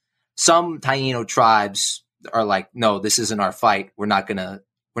banners. Some Taino tribes are like, no, this isn't our fight. We're not gonna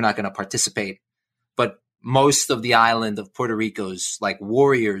participate. But most of the island of Puerto Rico's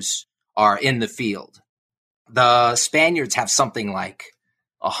warriors are in the field. The Spaniards have something like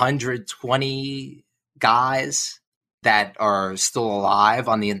 120 guys that are still alive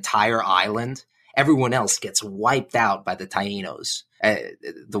on the entire island. Everyone else gets wiped out by the Tainos.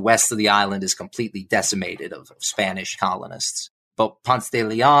 The west of the island is completely decimated of Spanish colonists. But Ponce de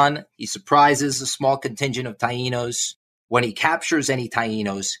Leon, he surprises a small contingent of Tainos. When he captures any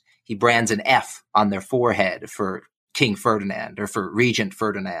Tainos, he brands an F on their forehead for King Ferdinand or for Regent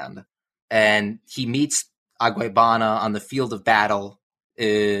Ferdinand. And he meets Aguebana on the field of battle.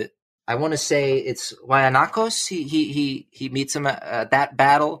 I want to say it's Guayanacos. He meets him at that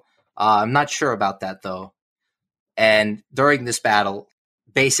battle. I'm not sure about that, though. And during this battle,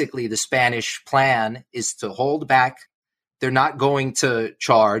 basically the Spanish plan is to hold back. They're not going to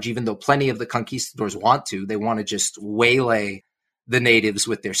charge, even though plenty of the conquistadors want to. They want to just waylay the natives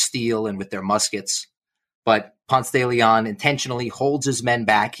with their steel and with their muskets. But Ponce de Leon intentionally holds his men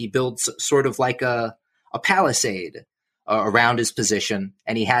back. He builds sort of like a palisade around his position,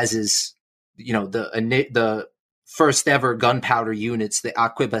 and he has his, the first ever gunpowder units, the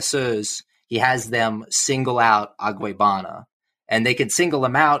arquebusiers. He has them single out Aguebana, and they can single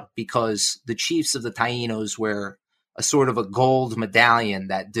him out because the chiefs of the Tainos wear a sort of a gold medallion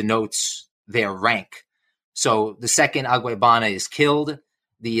that denotes their rank. So the second Aguebana is killed,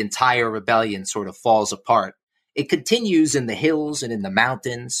 the entire rebellion sort of falls apart. It continues in the hills and in the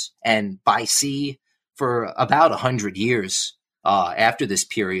mountains and by sea for about 100 years after this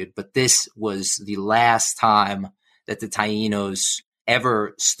period. But this was the last time that the Tainos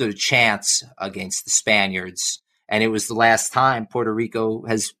ever stood a chance against the Spaniards. And it was the last time Puerto Rico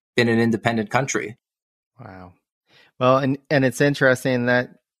has been an independent country. Wow. Well, and it's interesting that,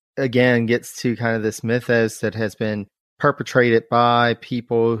 again, gets to kind of this mythos that has been perpetrated by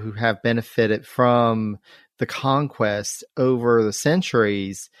people who have benefited from the conquest over the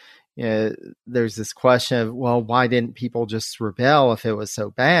centuries. There's this question of, well, why didn't people just rebel if it was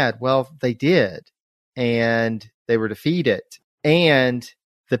so bad? Well, they did, and they were defeated. And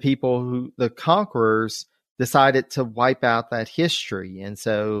the conquerors decided to wipe out that history. And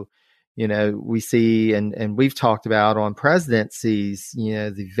so, we see, and we've talked about on presidencies,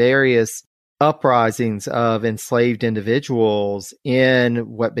 the various uprisings of enslaved individuals in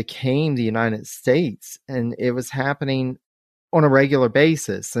what became the United States. And it was happening on a regular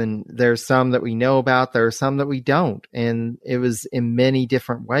basis. And there's some that we know about, there are some that we don't. And it was in many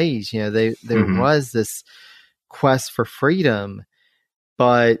different ways. There was this quest for freedom,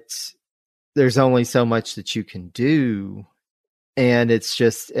 but there's only so much that you can do. And it's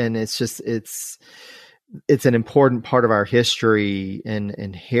an important part of our history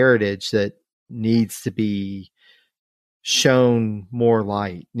and heritage that needs to be shown more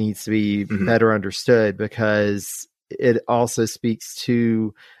light, needs to be better understood, because it also speaks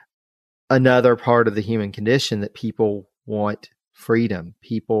to another part of the human condition, that people want freedom.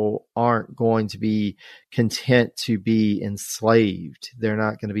 People aren't going to be content to be enslaved. They're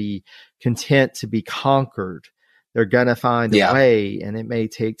not going to be content to be conquered. They're going to find a way, and it may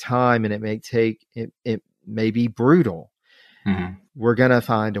take time, and it may be brutal. Mhm. we're going to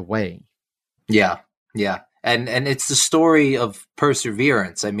find a way. Yeah, yeah, and it's the story of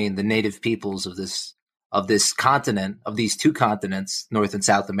perseverance. I mean, the native peoples of this continent, of these two continents, North and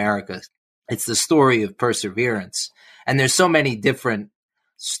South America. It's the story of perseverance, and there's so many different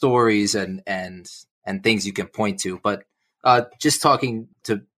stories and things you can point to. But just talking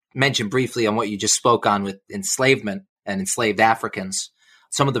to mention briefly on what you just spoke on with enslavement and enslaved Africans.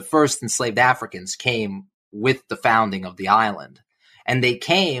 Some of the first enslaved Africans came with the founding of the island, and they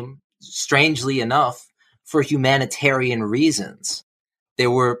came, strangely enough, for humanitarian reasons.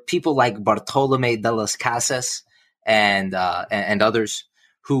 There were people like Bartolome de las Casas and others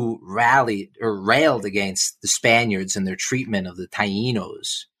who rallied or railed against the Spaniards and their treatment of the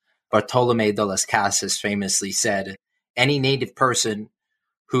Taínos. Bartolome de las Casas famously said, "Any native person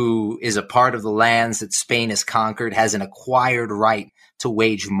who is a part of the lands that Spain has conquered has an acquired right to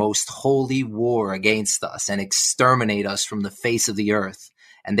wage most holy war against us and exterminate us from the face of the earth.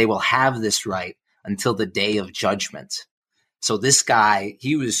 And they will have this right until the day of judgment." So this guy,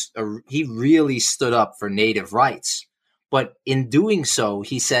 he really stood up for native rights. But in doing so,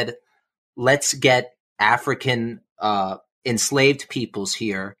 he said, let's get African enslaved peoples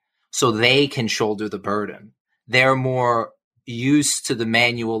here so they can shoulder the burden. They're more used to the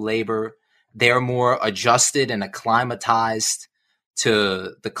manual labor. They're more adjusted and acclimatized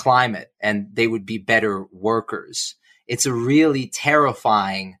to the climate, and they would be better workers. It's a really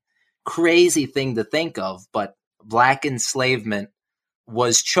terrifying, crazy thing to think of, but Black enslavement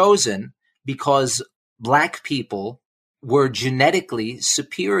was chosen because Black people were genetically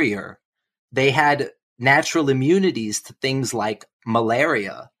superior. They had natural immunities to things like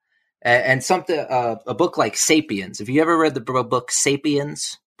malaria. And something, a book like Sapiens. Have you ever read the book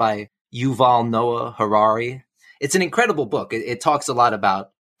Sapiens by Yuval Noah Harari? It's an incredible book. It talks a lot about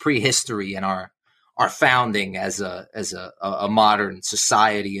prehistory and our founding as a modern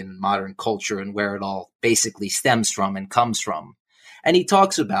society and modern culture and where it all basically stems from and comes from. And he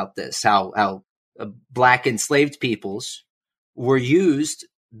talks about this, how Black enslaved peoples were used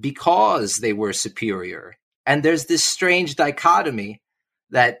because they were superior. And there's this strange dichotomy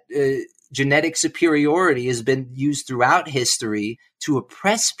that genetic superiority has been used throughout history to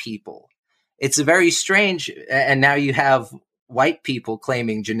oppress people. It's a very strange, and now you have white people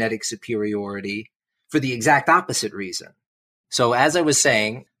claiming genetic superiority for the exact opposite reason. So as I was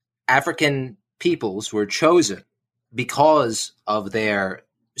saying, African peoples were chosen because of their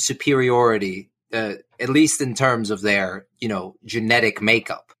superiority, at least in terms of their, genetic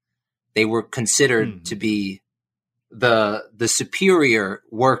makeup. They were considered to be the superior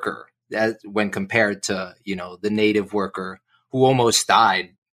worker when compared to, the native worker who almost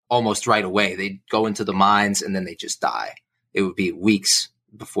died almost right away. They'd go into the mines and then they just die. It would be weeks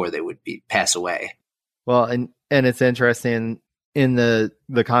before they would pass away. Well, and it's interesting in the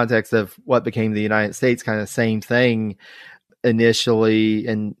context of what became the United States, kind of same thing initially.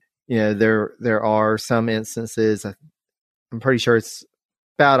 And, there are some instances, I'm pretty sure it's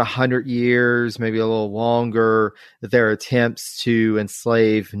about 100 years, maybe a little longer, that there are attempts to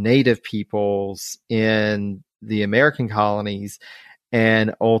enslave native peoples in the American colonies,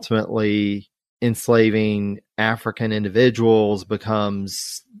 and ultimately enslaving African individuals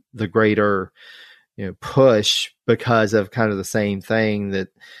becomes the greater, push because of kind of the same thing that,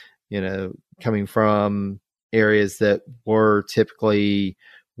 coming from areas that were typically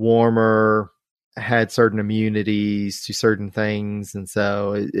warmer, had certain immunities to certain things. And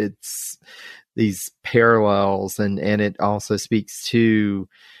so it's these parallels, and it also speaks to,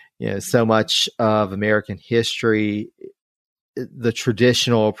 so much of American history. The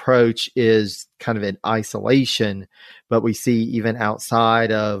traditional approach is kind of in isolation, but we see even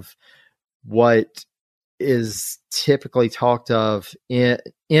outside of what is typically talked of in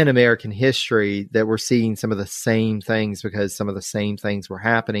American history, that we're seeing some of the same things because some of the same things were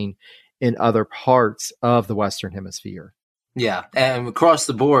happening in other parts of the Western Hemisphere. Yeah. And across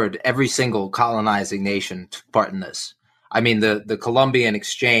the board, every single colonizing nation took part in this. I mean, the Columbian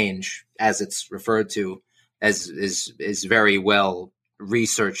Exchange, as it's referred to, is very well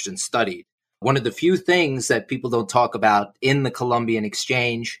researched and studied. One of the few things that people don't talk about in the Columbian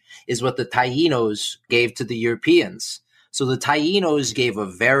Exchange is what the Taínos gave to the Europeans. So the Taínos gave a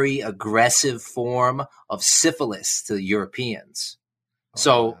very aggressive form of syphilis to the Europeans.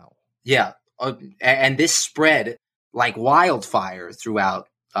 Yeah. And this spread like wildfire throughout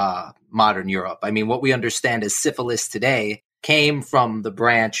modern Europe. I mean, what we understand as syphilis today came from the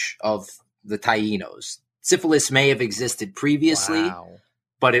branch of the Taínos. Syphilis may have existed previously,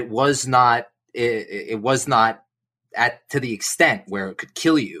 but it was not. It was not to the extent where it could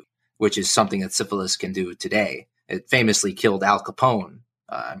kill you, which is something that syphilis can do today. It famously killed Al Capone,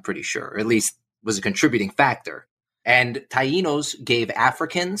 I'm pretty sure, or at least was a contributing factor. And Taínos gave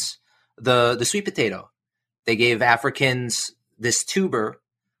Africans the sweet potato. They gave Africans this tuber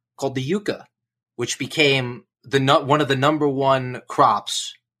called the yucca, which became one of the number one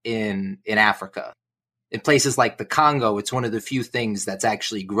crops in Africa. In places like the Congo, it's one of the few things that's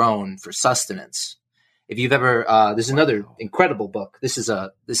actually grown for sustenance. If you've ever, there's another incredible book. This is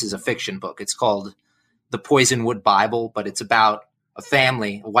a fiction book. It's called The Poisonwood Bible, but it's about a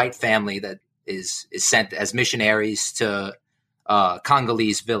white family that is sent as missionaries to a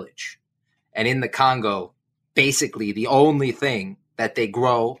Congolese village. And in the Congo, basically the only thing that they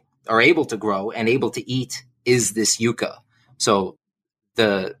are able to grow and able to eat is this yucca. So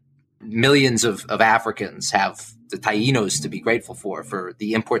the millions of Africans have the Taínos to be grateful for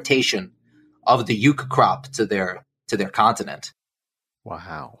the importation of the yucca crop to their continent.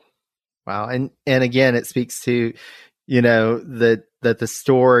 Wow. And again, it speaks to, that the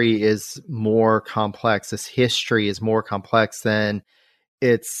story is more complex. This history is more complex than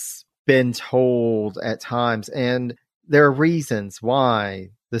it's been told at times. And there are reasons why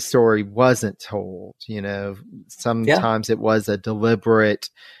the story wasn't told. Sometimes it was a deliberate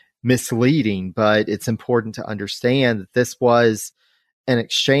misleading, but it's important to understand that this was an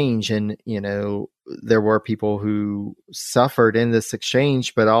exchange, and there were people who suffered in this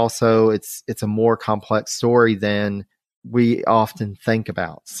exchange, but also it's a more complex story than we often think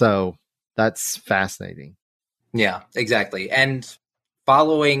about. So that's fascinating. Yeah, exactly. And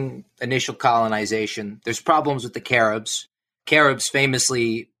following initial colonization, there's problems with the Caribs. Caribs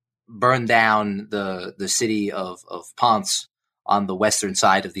famously burned down the city of Ponce on the western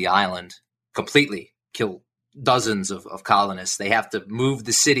side of the island, completely kill dozens of colonists. They have to move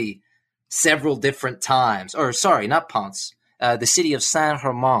the city several different times. Or sorry, not Ponce, the city of Saint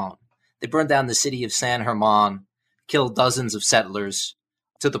Germain. They burned down the city of Saint Germain, killed dozens of settlers,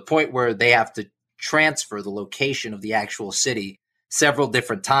 to the point where they have to transfer the location of the actual city several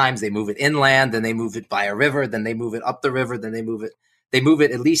different times. They move it inland, then they move it by a river, then they move it up the river, then they move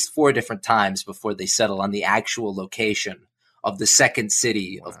it at least 4 different times before they settle on the actual location of the second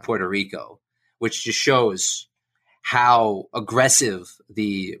city of Puerto Rico, which just shows how aggressive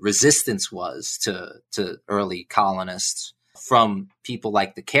the resistance was to early colonists from people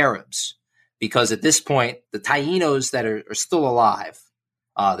like the Caribs. Because at this point, the Taínos that are still alive,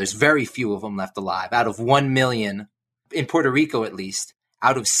 there's very few of them left alive. Out of 1 million, in Puerto Rico at least,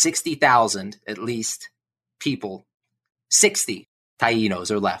 out of 60,000 at least people, 60 Taínos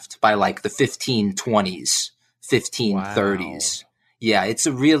are left by like the 1520s. 1530s. Wow. Yeah, it's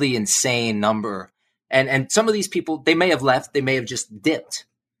a really insane number. And some of these people, they may have left, they may have just dipped.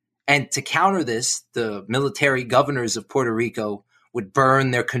 And to counter this, the military governors of Puerto Rico would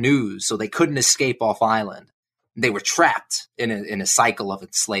burn their canoes so they couldn't escape off island. They were trapped in a cycle of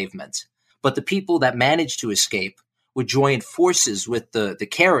enslavement. But the people that managed to escape would join forces with the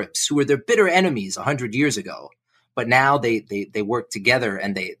Caribs, who were their bitter enemies 100 years ago. But now they worked together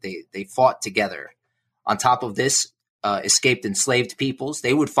and they fought together. On top of this, escaped enslaved peoples,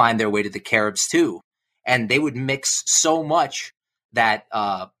 they would find their way to the Caribs too. And they would mix so much that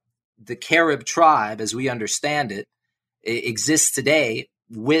the Carib tribe, as we understand it, exists today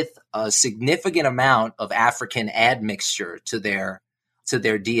with a significant amount of African admixture to their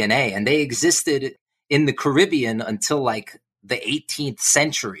DNA. And they existed in the Caribbean until like the 18th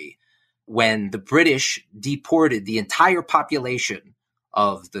century, when the British deported the entire population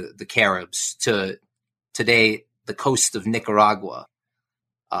of the Caribs to today the coast of Nicaragua,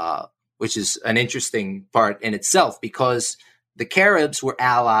 which is an interesting part in itself, because the Caribs were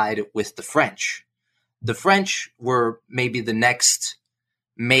allied with the French. The French were maybe the next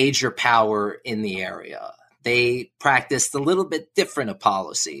major power in the area. They practiced a little bit different a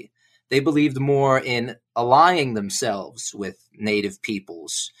policy. They believed more in allying themselves with native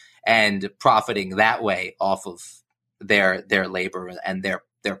peoples and profiting that way off of their labor and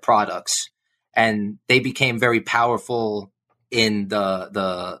their products. And they became very powerful in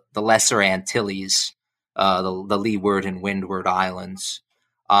the Lesser Antilles, the Leeward and Windward Islands.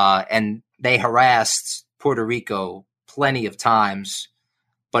 And they harassed Puerto Rico plenty of times,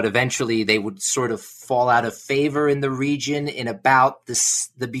 but eventually they would sort of fall out of favor in the region in about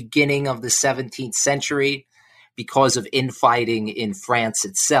the beginning of the 17th century because of infighting in France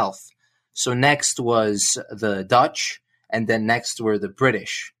itself. So next was the Dutch, and then next were the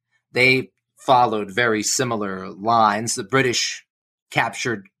British. They followed very similar lines. The British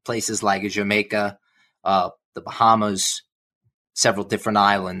captured places like Jamaica, the Bahamas, several different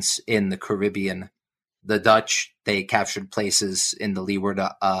islands in the Caribbean. The Dutch, they captured places in the Leeward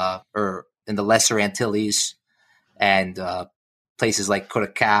or in the Lesser Antilles, and places like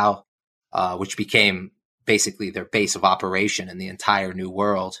Curacao, which became basically their base of operation in the entire New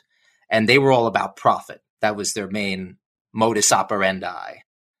World. And they were all about profit. That was their main modus operandi.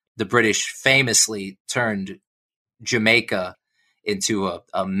 The British famously turned Jamaica into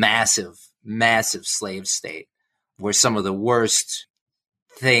a massive, massive slave state, where some of the worst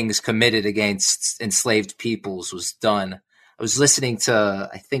things committed against enslaved peoples was done. I was listening to,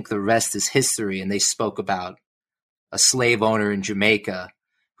 I think The Rest is History, and they spoke about a slave owner in Jamaica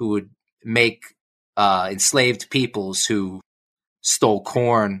who would make enslaved peoples who stole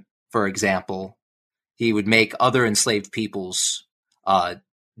corn, for example, he would make other enslaved peoples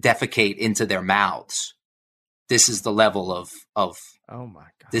defecate into their mouths. This is the level of oh my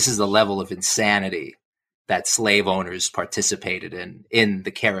God. This is the level of insanity that slave owners participated in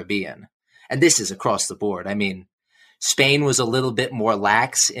the Caribbean. And this is across the board. I mean, Spain was a little bit more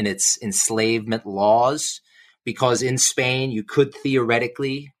lax in its enslavement laws because in Spain you could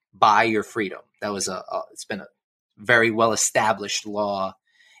theoretically buy your freedom. That was it's been a very well established law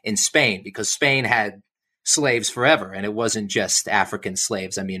in Spain because Spain had slaves forever, and it wasn't just African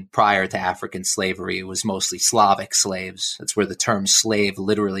slaves. I mean, prior to African slavery, it was mostly Slavic slaves. That's where the term slave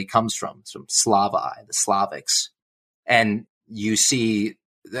literally comes from. It's from Slavi, the Slavics. And you see,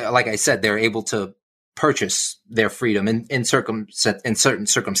 like I said, they're able to purchase their freedom in certain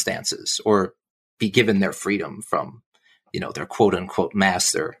circumstances, or be given their freedom from, their quote unquote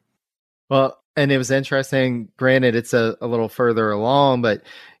master. Well, and it was interesting, granted, it's a little further along, but,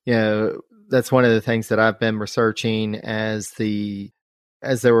 that's one of the things that I've been researching as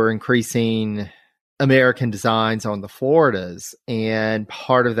there were increasing American designs on the Floridas. And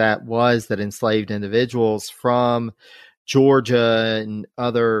part of that was that enslaved individuals from Georgia and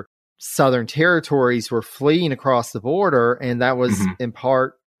other southern territories were fleeing across the border. And that was in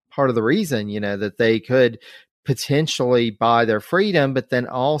part of the reason, that they could potentially buy their freedom, but then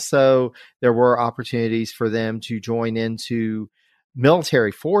also there were opportunities for them to join into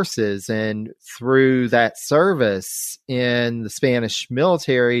military forces. And through that service in the Spanish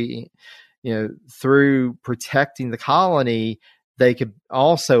military, through protecting the colony, they could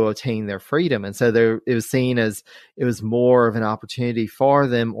also attain their freedom. And so it was seen as it was more of an opportunity for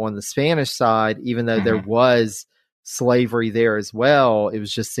them on the Spanish side, even though there was slavery there as well. It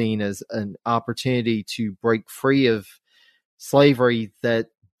was just seen as an opportunity to break free of slavery that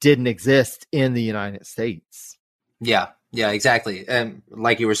didn't exist in the United States. Yeah, exactly. And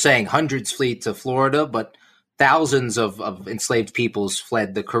like you were saying, hundreds fled to Florida, but thousands of enslaved peoples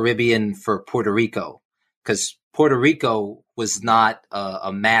fled the Caribbean for Puerto Rico, because Puerto Rico was not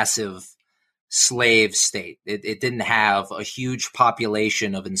a massive slave state. It didn't have a huge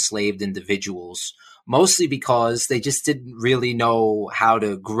population of enslaved individuals, mostly because they just didn't really know how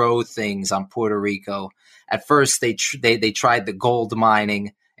to grow things on Puerto Rico. At first, they tried the gold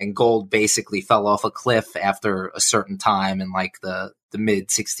mining, and gold basically fell off a cliff after a certain time in like the mid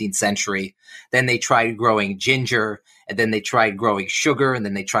 16th century. Then they tried growing ginger, and then they tried growing sugar, and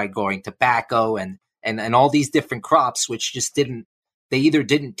then they tried growing tobacco and all these different crops, which just they either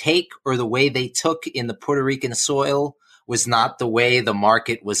didn't take, or the way they took in the Puerto Rican soil was not the way the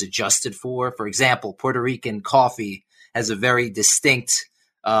market was adjusted for. For example, Puerto Rican coffee has a very distinct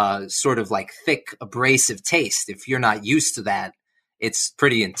sort of like thick, abrasive taste. If you're not used to that, it's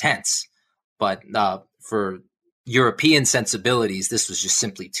pretty intense. But for European sensibilities, this was just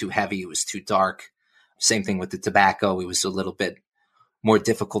simply too heavy. It was too dark. Same thing with the tobacco. It was a little bit more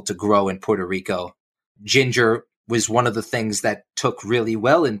difficult to grow in Puerto Rico. Ginger was one of the things that took really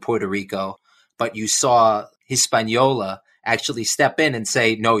well in Puerto Rico, but you saw Hispaniola actually step in and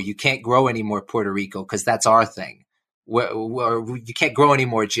say, no, you can't grow any more Puerto Rico because that's our thing. You can't grow any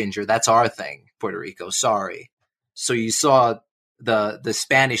more ginger. That's our thing, Puerto Rico. Sorry. So you saw the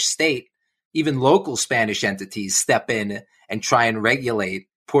Spanish state, even local Spanish entities, step in and try and regulate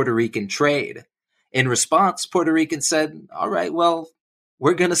Puerto Rican trade. In response, Puerto Rican said, all right, well,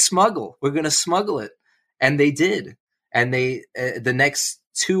 we're going to smuggle. We're going to smuggle it. And they did. And the next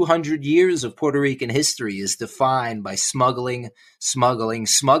 200 years of Puerto Rican history is defined by smuggling.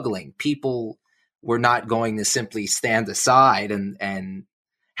 People were not going to simply stand aside and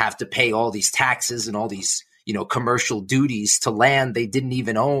have to pay all these taxes and all these, commercial duties to land they didn't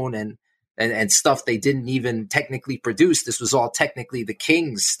even own and stuff they didn't even technically produce. This was all technically the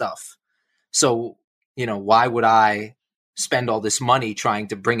king's stuff. So, why would I spend all this money trying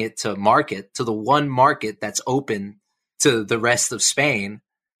to bring it to the one market that's open to the rest of Spain,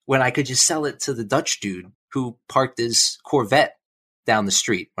 when I could just sell it to the Dutch dude who parked his Corvette down the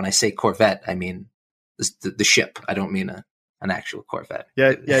street? When I say Corvette, I mean the ship. I don't mean an actual Corvette.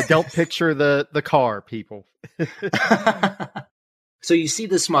 Yeah. Don't picture the car, people. So you see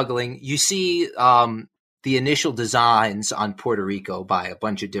the smuggling, you see the initial designs on Puerto Rico by a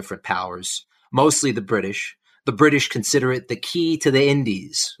bunch of different powers, mostly the British. The British consider it the key to the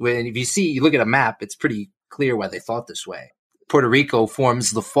Indies. When if you look at a map, it's pretty clear why they thought this way. Puerto Rico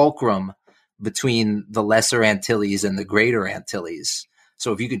forms the fulcrum between the Lesser Antilles and the Greater Antilles.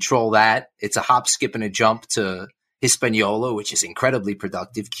 So if you control that, it's a hop, skip, and a jump to Hispaniola, which is incredibly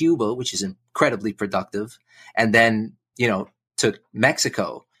productive, Cuba, which is incredibly productive, and then, to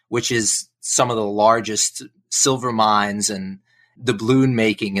Mexico, which is some of the largest silver mines and doubloon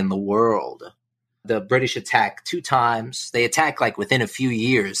making in the world. The British attack 2 times. They attack like within a few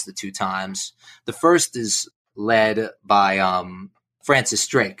years, the 2 times. The first is led by Sir Francis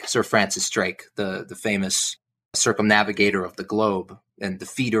Drake, the famous circumnavigator of the globe and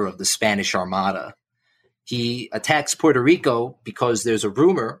defeater of the Spanish Armada. He attacks Puerto Rico because there's a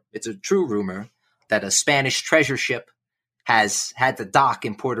rumor, it's a true rumor, that a Spanish treasure ship has had to dock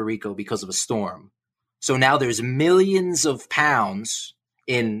in Puerto Rico because of a storm. So now there's millions of pounds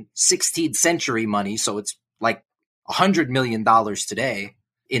in 16th century money, so it's like $100 million today,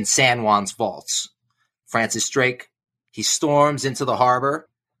 in San Juan's vaults. Francis Drake, he storms into the harbor,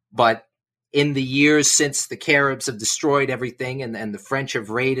 but in the years since the Caribs have destroyed everything and the French have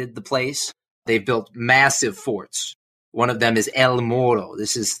raided the place, they've built massive forts. One of them is El Moro.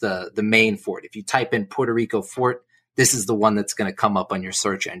 This is the main fort. If you type in Puerto Rico fort, this is the one that's going to come up on your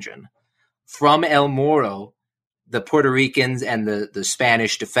search engine. From El Moro, the Puerto Ricans and the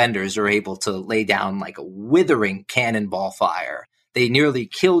Spanish defenders are able to lay down like a withering cannonball fire. They nearly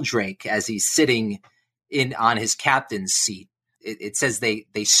kill Drake as he's sitting on his captain's seat. It says they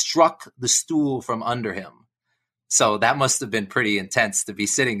struck the stool from under him. So that must have been pretty intense to be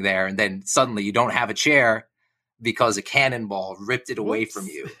sitting there, and then suddenly you don't have a chair because a cannonball ripped it away from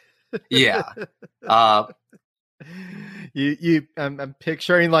you. Yeah. I'm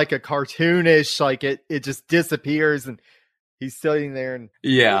picturing like a cartoonish, like it just disappears and he's sitting there and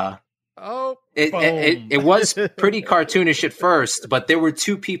yeah. Oh, it was pretty cartoonish at first, but there were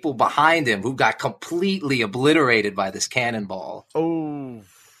 2 people behind him who got completely obliterated by this cannonball. Oh,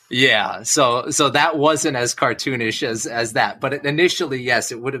 yeah. So that wasn't as cartoonish as that, but initially,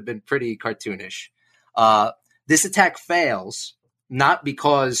 yes, it would have been pretty cartoonish. This attack fails not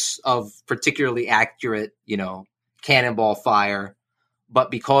because of particularly accurate, cannonball fire, but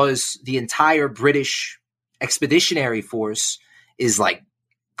because the entire British expeditionary force is like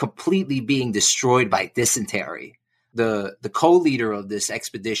completely being destroyed by dysentery. The co-leader of this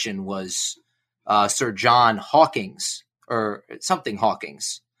expedition was Sir John Hawkins, or something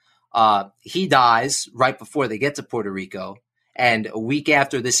Hawkins. He dies right before they get to Puerto Rico, and a week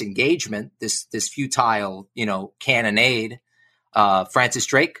after this engagement, this futile, cannonade, Francis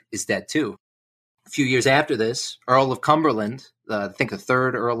Drake is dead too. A few years after this, Earl of Cumberland, I think the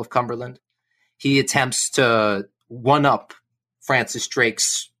 3rd Earl of Cumberland, he attempts to one-up Francis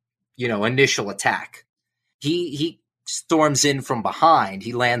Drake's, initial attack. He storms in from behind.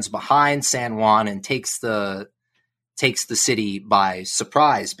 He lands behind San Juan and takes the city by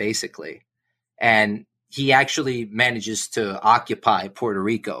surprise, basically. And he actually manages to occupy Puerto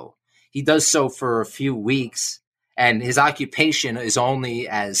Rico. He does so for a few weeks, and his occupation is only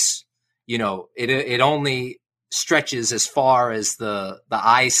as, it only stretches as far as the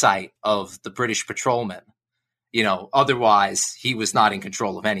eyesight of the British patrolmen. Otherwise he was not in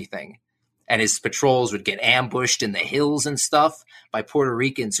control of anything. And his patrols would get ambushed in the hills and stuff by Puerto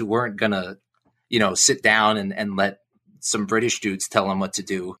Ricans who weren't going to, sit down and let some British dudes tell them what to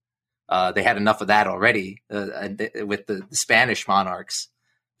do. They had enough of that already with the Spanish monarchs.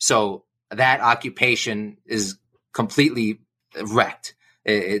 So that occupation is completely wrecked.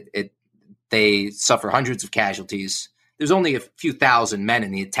 They suffer hundreds of casualties. There's only a few thousand men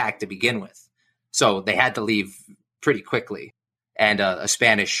in the attack to begin with. So they had to leave pretty quickly. And a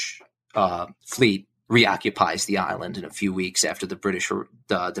Spanish fleet reoccupies the island in a few weeks after the British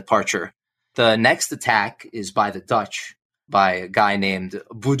departure. The next attack is by the Dutch, by a guy named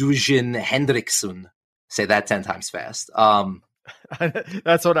Boudewijn Hendrickson. Say that 10 times fast.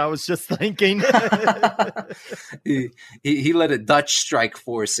 That's what I was just thinking. he led a Dutch strike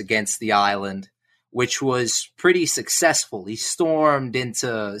force against the island, which was pretty successful. He stormed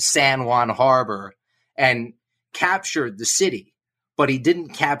into San Juan Harbor and captured the city, but he didn't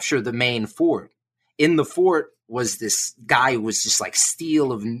capture the main fort. In the fort was this guy who was just like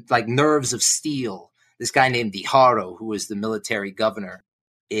nerves of steel. This guy named Haro, who was the military governor.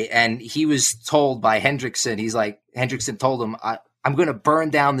 And he was told by Hendrickson, Hendrickson told him, I'm going to burn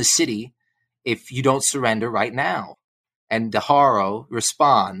down the city if you don't surrender right now. And Daharo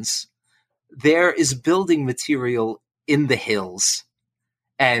responds, there is building material in the hills,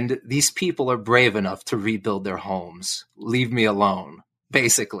 and these people are brave enough to rebuild their homes. Leave me alone,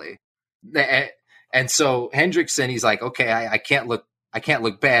 basically. And so Hendrickson, he's like, okay, I can't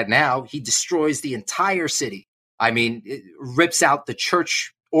look bad now. He destroys the entire city. I mean, it rips out the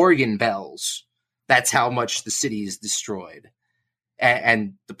church organ bells. That's how much the city is destroyed.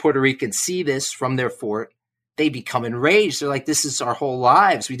 And the Puerto Ricans see this from their fort. They become enraged. They're like, this is our whole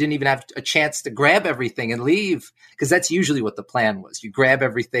lives. We didn't even have a chance to grab everything and leave, because that's usually what the plan was. You grab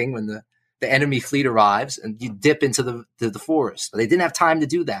everything when the enemy fleet arrives and you dip into the forest. But they didn't have time to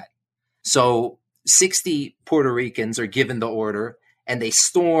do that. So 60 Puerto Ricans are given the order, and they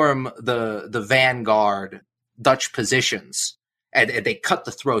storm the vanguard Dutch positions, and they cut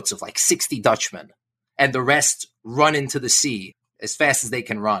the throats of like 60 Dutchmen, and the rest run into the sea as fast as they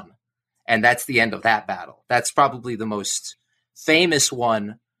can run. And that's the end of that battle. That's probably the most famous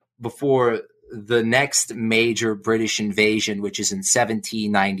one before the next major British invasion, which is in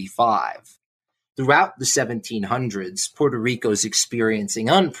 1795. Throughout the 1700s, Puerto Rico is experiencing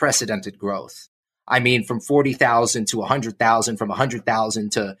unprecedented growth. I mean, from 40,000 to 100,000, from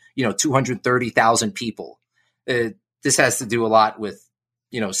 100,000 to 230,000 people. This has to do a lot with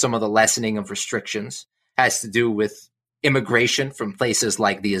some of the lessening of restrictions. Has to do with immigration from places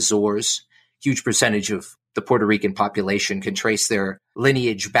like the Azores. Huge percentage of the Puerto Rican population can trace their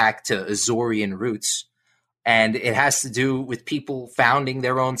lineage back to Azorean roots. And it has to do with people founding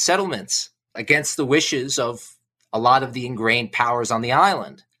their own settlements against the wishes of a lot of the ingrained powers on the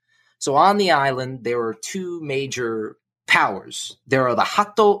island. So on the island, there are two major powers. There are the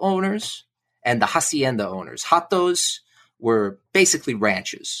hato owners and the hacienda owners. Hatos were basically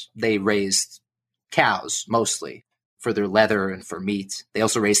ranches. They raised cows mostly for their leather and for meat. They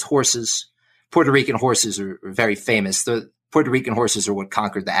also raised horses. Puerto Rican horses are very famous. The Puerto Rican horses are what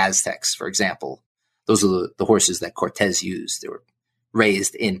conquered the Aztecs, for example. Those are the horses that Cortez used. They were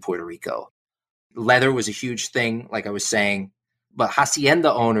raised in Puerto Rico. Leather was a huge thing, like I was saying. But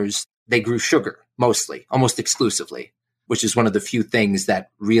hacienda owners, they grew sugar mostly, almost exclusively, which is one of the few things that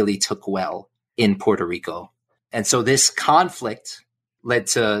really took well in Puerto Rico. And so this conflict led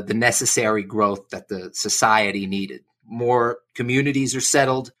to the necessary growth that the society needed. More communities are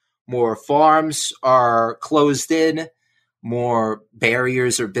settled, more farms are closed in, more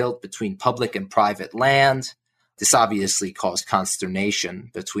barriers are built between public and private land. This obviously caused consternation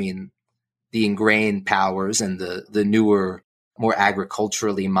between the ingrained powers and the newer, more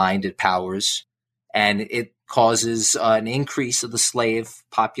agriculturally minded powers. And it causes an increase of the slave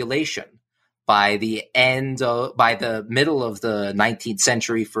population. By the middle of the 19th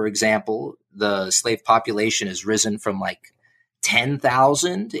century, for example, the slave population has risen from like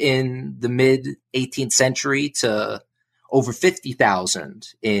 10,000 in the mid 18th century to over 50,000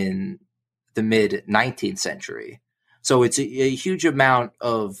 in the mid 19th century. So it's a huge amount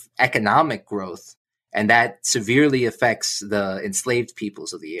of economic growth, and that severely affects the enslaved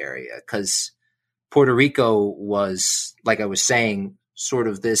peoples of the area, because Puerto Rico was, like I was saying, sort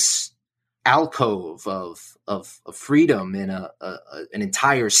of this alcove of freedom in an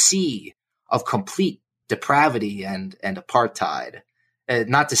entire sea of complete depravity and apartheid.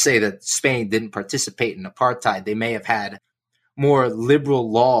 Not to say that Spain didn't participate in apartheid. They may have had more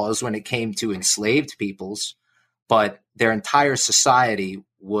liberal laws when it came to enslaved peoples, but their entire society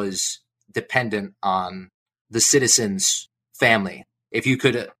was dependent on the citizen's family. If you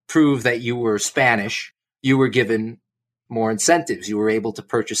could prove that you were Spanish, you were given more incentives. You were able to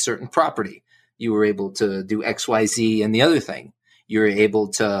purchase certain property. You were able to do X, Y, Z, and the other thing. You were able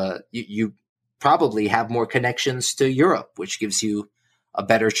to, you probably have more connections to Europe, which gives you a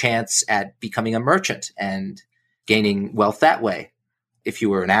better chance at becoming a merchant and gaining wealth that way. If you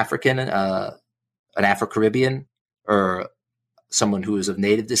were an African, an Afro-Caribbean, or someone who is of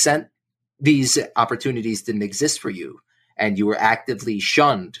native descent, these opportunities didn't exist for you, and you were actively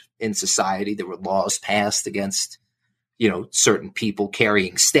shunned in society. There were laws passed against, certain people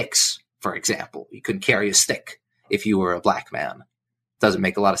carrying sticks, for example. You couldn't carry a stick if you were a black man. Doesn't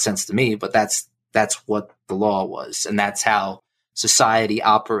make a lot of sense to me, but that's what the law was, and that's how society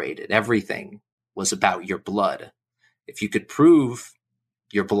operated. Everything was about your blood. If you could prove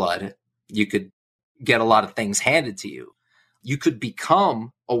your blood, you could get a lot of things handed to you. You could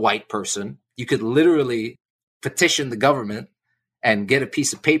become a white person. You could literally petition the government and get a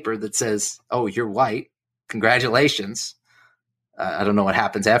piece of paper that says, oh, you're white. Congratulations. I don't know what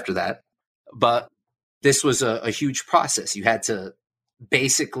happens after that. But this was a huge process. You had to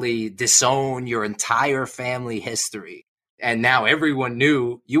basically disown your entire family history. And now everyone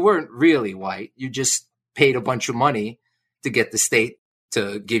knew you weren't really white. You just paid a bunch of money to get the state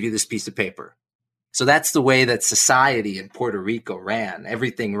to give you this piece of paper. So that's the way that society in Puerto Rico ran.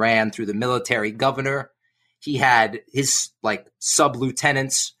 Everything ran through the military governor. He had his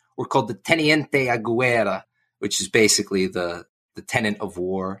sub-lieutenants were called the Teniente a Guerra, which is basically the tenant of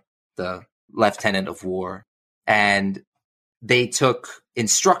war, the lieutenant of war. And they took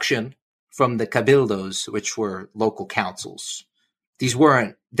instruction from the cabildos, which were local councils. These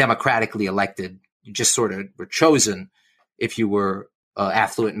weren't democratically elected. You just sort of were chosen if you were an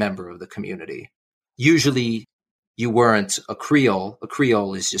affluent member of the community. Usually you weren't a Creole. A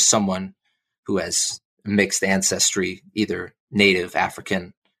Creole is just someone who has mixed ancestry, either native,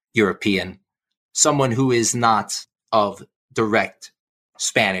 African, European, someone who is not of direct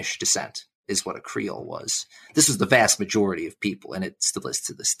Spanish descent is what a Creole was. This was the vast majority of people, and it still is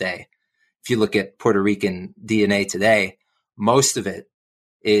to this day. If you look at Puerto Rican DNA today, most of it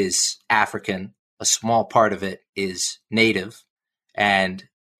is African, a small part of it is native, and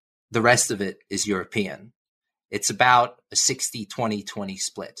the rest of it is European. It's about a 60-20-20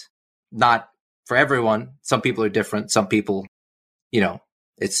 split. Not for everyone. Some people are different. Some people,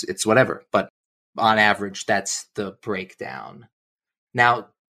 it's whatever. But on average, that's the breakdown. Now,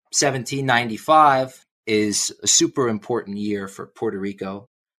 1795 is a super important year for Puerto Rico.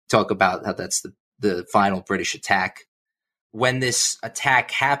 Talk about how that's the final British attack. When this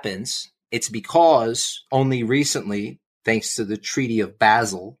attack happens, it's because only recently, thanks to the Treaty of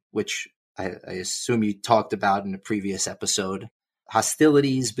Basel, which I assume you talked about in a previous episode,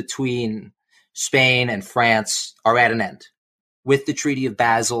 hostilities between Spain and France are at an end. With the Treaty of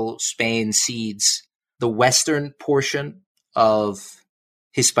Basel, Spain cedes the western portion of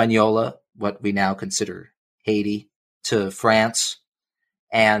Hispaniola, what we now consider Haiti, to France,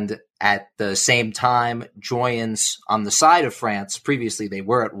 and at the same time joins on the side of France. Previously they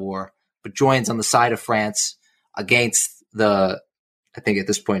were at war, but joins on the side of France against I think at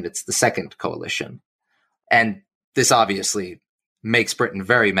this point it's the Second Coalition. And this obviously makes Britain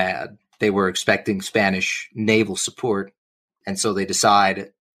very mad. They were expecting Spanish naval support, and so they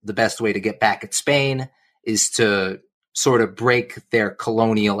decide the best way to get back at Spain is to sort of break their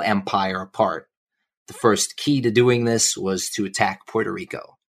colonial empire apart. The first key to doing this was to attack Puerto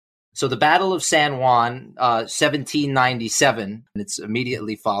Rico. So the Battle of San Juan, 1797, and it's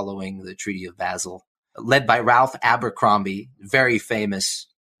immediately following the Treaty of Basel, led by Ralph Abercrombie, very famous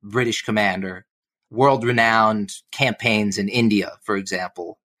British commander, world-renowned campaigns in India, for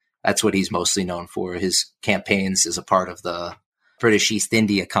example. That's what he's mostly known for, his campaigns as a part of the British East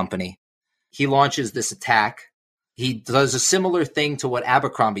India Company. He launches this attack. He does a similar thing to what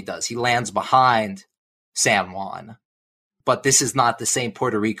Abercrombie does. He lands behind San Juan. But this is not the same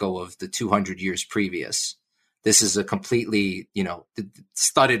Puerto Rico of the 200 years previous. This is a completely,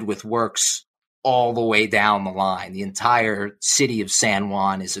 studded with works all the way down the line. The entire city of San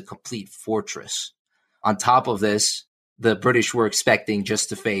Juan is a complete fortress. On top of this, the British were expecting just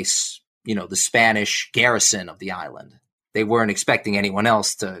to face, the Spanish garrison of the island. They weren't expecting anyone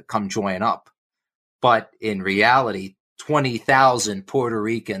else to come join up. But in reality, 20,000 Puerto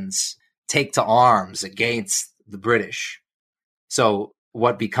Ricans take to arms against the British. So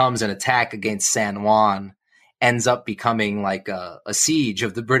what becomes an attack against San Juan ends up becoming like a siege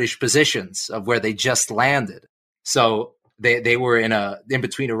of the British positions of where they just landed. So they were in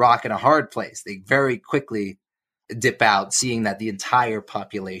between a rock and a hard place. They very quickly dip out, seeing that the entire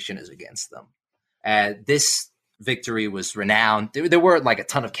population is against them. This victory was renowned. There were like a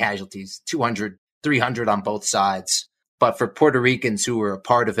ton of casualties, 200, 300 on both sides. But for Puerto Ricans who were a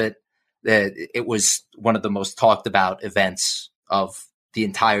part of it, it was one of the most talked about events of the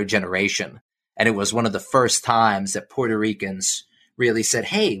entire generation. And it was one of the first times that Puerto Ricans really said,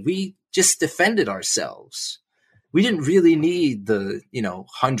 hey, we just defended ourselves. We didn't really need the,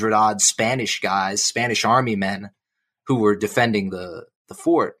 100-odd Spanish guys, Spanish army men who were defending the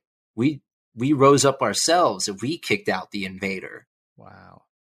fort. We rose up ourselves and we kicked out the invader. Wow.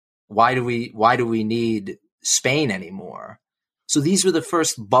 Why do we need Spain anymore? So these were the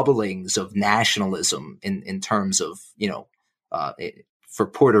first bubblings of nationalism in terms of, for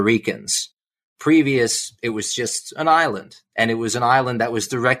Puerto Ricans. Previous, it was just an island, and it was an island that was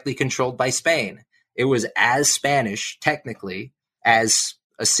directly controlled by Spain. It was as Spanish, technically, as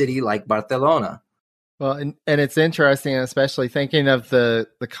a city like Barcelona. Well, and it's interesting, especially thinking of the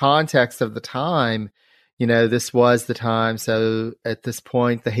context of the time. This was the time. So at this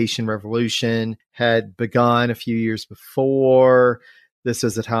point, the Haitian Revolution had begun a few years before. This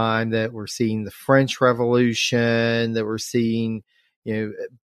was a time that we're seeing the French Revolution, that we're seeing,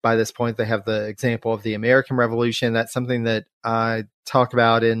 by this point, they have the example of the American Revolution. That's something that I talk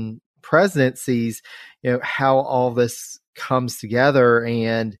about in presidencies, how all this comes together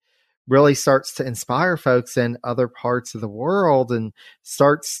and really starts to inspire folks in other parts of the world, and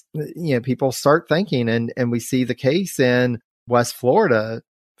starts, people start thinking, and we see the case in West Florida.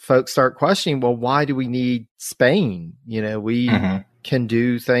 Folks start questioning, well, why do we need Spain? We can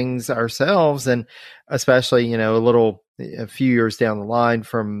do things ourselves. And especially, a few years down the line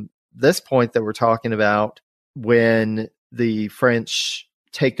from this point that we're talking about, when the French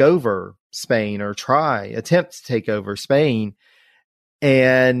take over Spain or attempt to take over Spain,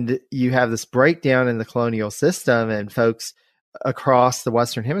 and you have this breakdown in the colonial system, and folks across the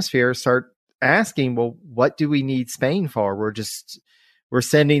Western Hemisphere start asking, well, what do we need Spain for? We're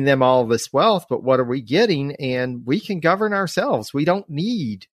sending them all this wealth, but what are we getting? And we can govern ourselves. We don't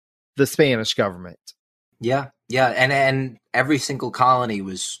need the Spanish government. Yeah. And every single colony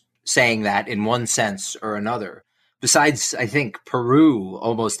was saying that in one sense or another. Besides, I think Peru,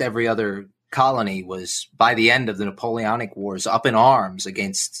 almost every other colony was, by the end of the Napoleonic Wars, up in arms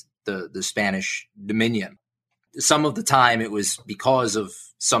against the Spanish dominion. Some of the time it was because of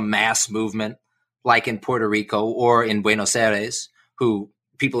some mass movement, like in Puerto Rico or in Buenos Aires,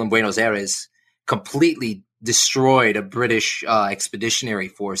 people in Buenos Aires completely destroyed a British expeditionary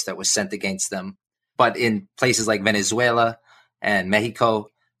force that was sent against them. But in places like Venezuela and Mexico,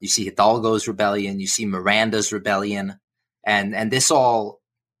 you see Hidalgo's rebellion, you see Miranda's rebellion, and these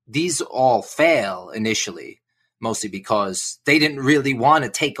all fail initially, mostly because they didn't really want to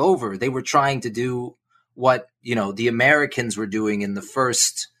take over. They were trying to do what, the Americans were doing in the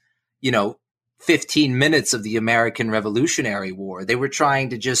first, 15 minutes of the American Revolutionary War. They were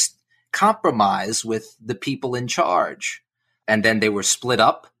trying to just compromise with the people in charge. And then they were split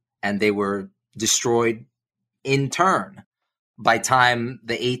up and they were destroyed in turn. By time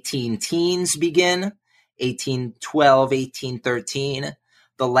the 18 teens begin, 1812, 1813,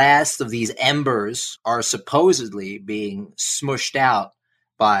 the last of these embers are supposedly being smushed out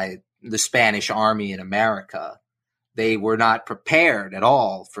by the Spanish army in America. They were not prepared at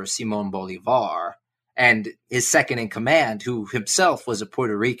all for Simón Bolívar and his second in command, who himself was a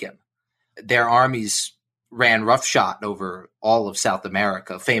Puerto Rican. Their armies ran roughshod over all of South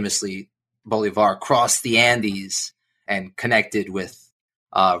America. Famously, Bolívar crossed the Andes and connected with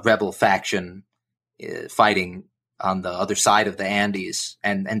rebel faction fighting on the other side of the Andes.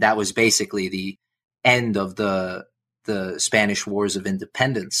 And that was basically the end of the Spanish Wars of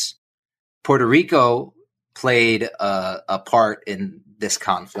Independence. Puerto Rico played a part in this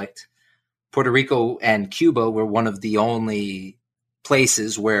conflict. Puerto Rico and Cuba were one of the only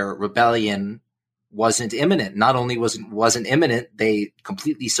places where rebellion wasn't imminent. Not only wasn't imminent, they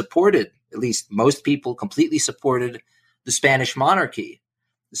completely supported, at least most people completely supported, the Spanish monarchy.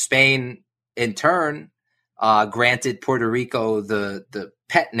 Spain, in turn, granted Puerto Rico the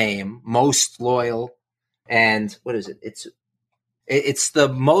pet name Most Loyal, and what is it? It's the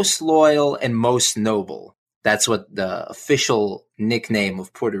most loyal and most noble. That's what the official nickname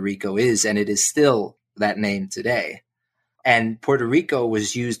of Puerto Rico is, and it is still that name today. And Puerto Rico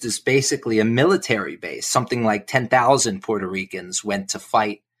was used as basically a military base. Something like 10,000 Puerto Ricans went to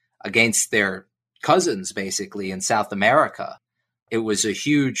fight against their cousins, basically, in South America.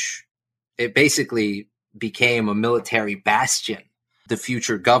 It basically became a military bastion. The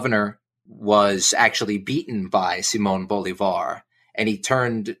future governor was actually beaten by Simón Bolívar, and he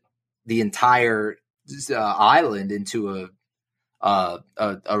turned the entire island into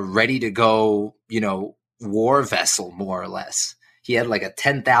a ready to go, war vessel, more or less. He had like a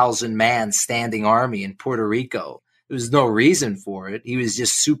 10,000 man standing army in Puerto Rico. There was no reason for it. He was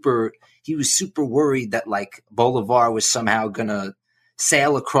super worried that like Bolivar was somehow going to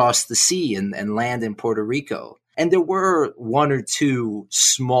sail across the sea and land in Puerto Rico. And there were one or two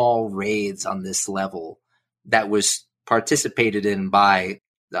small raids on this level that was participated in by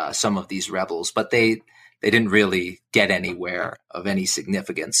some of these rebels, but they didn't really get anywhere of any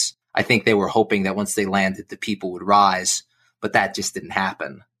significance. I think they were hoping that once they landed, the people would rise, but that just didn't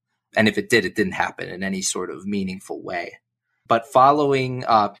happen. And if it did, it didn't happen in any sort of meaningful way. But following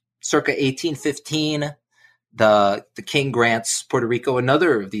circa 1815, the king grants Puerto Rico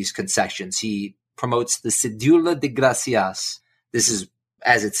another of these concessions. He promotes the Cédula de Gracias. This is,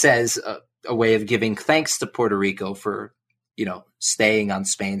 as it says, a way of giving thanks to Puerto Rico for, staying on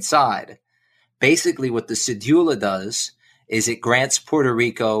Spain's side. Basically, what the Cédula does is it grants Puerto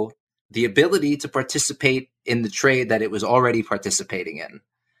Rico the ability to participate in the trade that it was already participating in.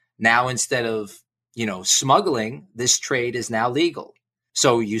 Now, instead of, smuggling, this trade is now legal.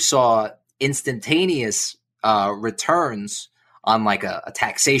 So you saw instantaneous returns on like a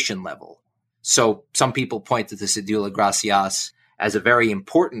taxation level. So some people point to the Cédula Gracias as a very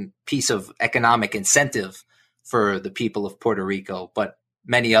important piece of economic incentive for the people of Puerto Rico. But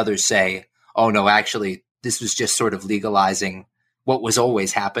many others say, oh, no, actually, this was just sort of legalizing what was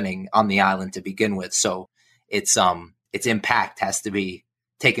always happening on the island to begin with. So its impact has to be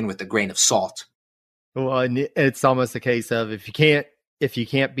taken with a grain of salt. Well, and it's almost a case of if you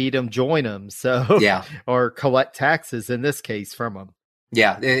can't beat them, join them. So yeah, or collect taxes in this case from them.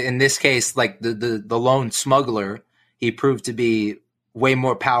 Yeah, in this case, like the lone smuggler, he proved to be way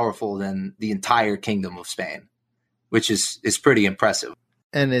more powerful than the entire kingdom of Spain, which is pretty impressive.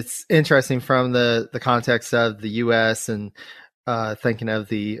 And it's interesting from the context of the U.S. and thinking of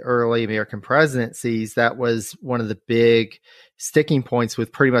the early American presidencies, that was one of the big sticking points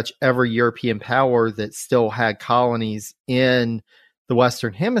with pretty much every European power that still had colonies in the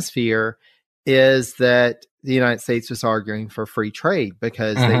Western Hemisphere, is that the United States was arguing for free trade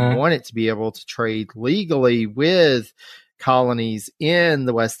because they wanted to be able to trade legally with colonies in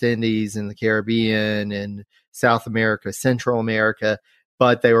the West Indies and the Caribbean and South America, Central America,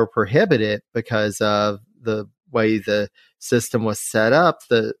 but they were prohibited because of the way the system was set up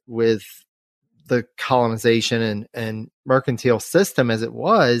with the colonization and mercantile system as it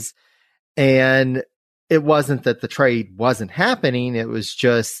was. And it wasn't that the trade wasn't happening. It was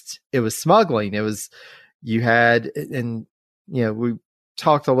smuggling. We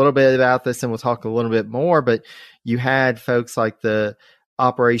talked a little bit about this and we'll talk a little bit more, but you had folks like the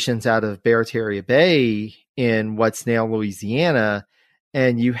operations out of Barataria Bay in what's now Louisiana,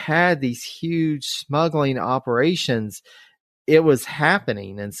 and you had these huge smuggling operations. It was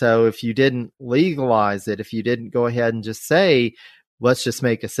happening. And so if you didn't legalize it, if you didn't go ahead and just say, let's just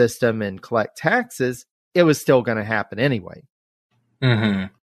make a system and collect taxes, it was still going to happen anyway. Mm-hmm.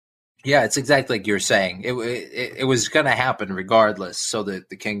 Yeah, it's exactly like you're saying. It was going to happen regardless. So the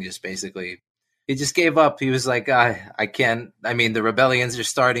king just basically, he just gave up. He was like, I can't. I mean, the rebellions are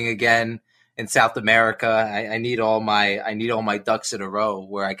starting again in South America. I need all my ducks in a row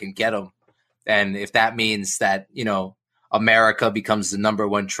where I can get them. And if that means that, America becomes the number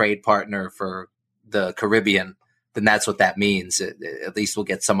one trade partner for the Caribbean, then that's what that means. At least we'll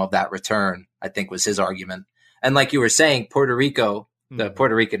get some of that return, I think was his argument. And like you were saying, Puerto Rico, the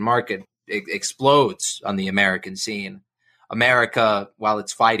Puerto Rican market explodes on the American scene. America, while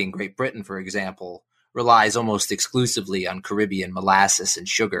it's fighting Great Britain, for example, relies almost exclusively on Caribbean molasses and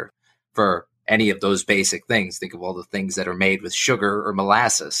sugar for any of those basic things. Think of all the things that are made with sugar or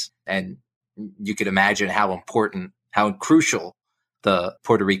molasses. And you could imagine how important, how crucial the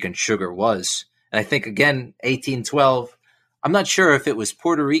Puerto Rican sugar was. And I think, again, 1812, I'm not sure if it was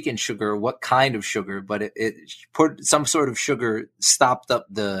Puerto Rican sugar or what kind of sugar, but some sort of sugar stopped up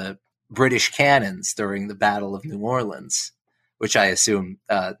the British cannons during the Battle of New Orleans, which I assume,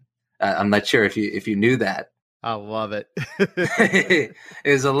 I'm not sure if you knew that. I love it. It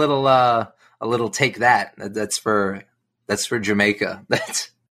was a little take that. That's for Jamaica.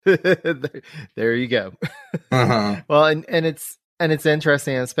 That's there you go. Well, and it's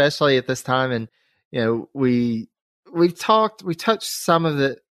interesting, especially at this time. And, we've touched some of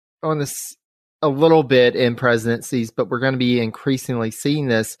it on this a little bit in presidencies, but we're going to be increasingly seeing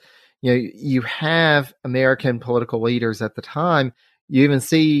this. You have American political leaders at the time. You even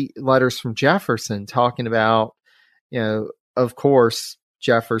see letters from Jefferson talking about, of course,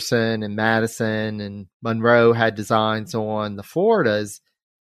 Jefferson and Madison and Monroe had designs on the Floridas,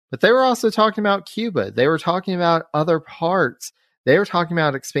 but they were also talking about Cuba. They were talking about other parts. They were talking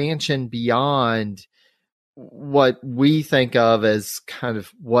about expansion beyond what we think of as kind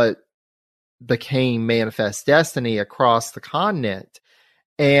of what became Manifest Destiny across the continent.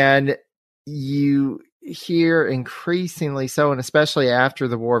 And you hear increasingly so, and especially after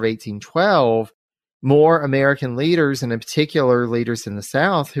the War of 1812, more American leaders, and in particular leaders in the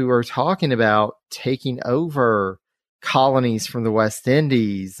South, who are talking about taking over colonies from the West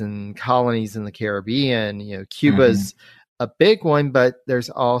Indies and colonies in the Caribbean. Cuba's a big one, but there's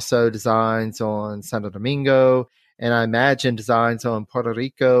also designs on Santo Domingo, and I imagine designs on Puerto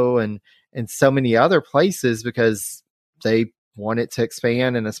Rico and so many other places, because they wanted to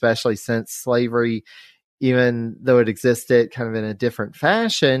expand. And especially since slavery, even though it existed kind of in a different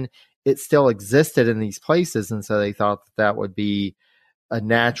fashion, it still existed in these places. And so they thought that would be a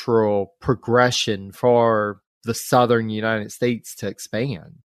natural progression for the southern United States to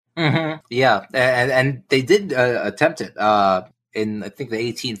expand. Yeah, and they did attempt it. In, I think, the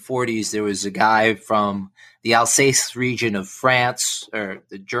 1840s, there was a guy from the Alsace region of France, or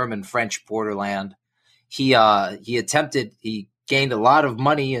the German-French borderland. He gained a lot of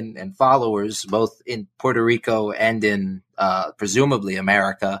money and followers, both in Puerto Rico and in presumably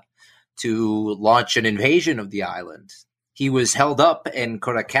America, to launch an invasion of the island. He was held up in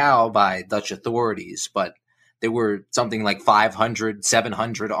Curacao by Dutch authorities, but there were something like 500,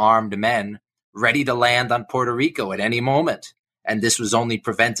 700 armed men ready to land on Puerto Rico at any moment. And this was only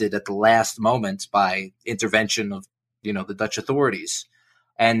prevented at the last moment by intervention of, the Dutch authorities.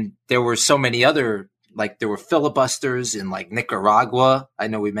 And there were so many other, like there were filibusters in like Nicaragua. I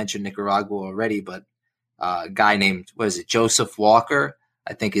know we mentioned Nicaragua already, but a guy named, Joseph Walker,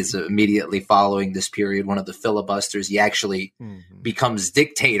 I think is immediately following this period, one of the filibusters. He actually becomes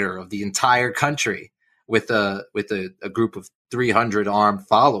dictator of the entire country with a group of 300 armed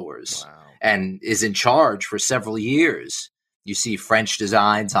followers. Wow. And is in charge for several years. You see French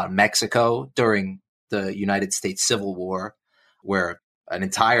designs on Mexico during the United States Civil War, where an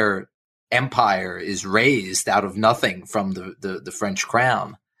entire empire is raised out of nothing from the French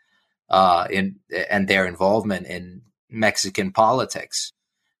crown and their involvement in Mexican politics.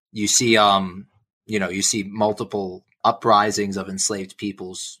 You see, you see multiple uprisings of enslaved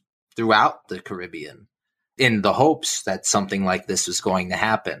peoples throughout the Caribbean, in the hopes that something like this was going to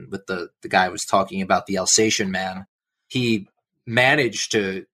happen. With the guy was talking about, the Alsatian man, he managed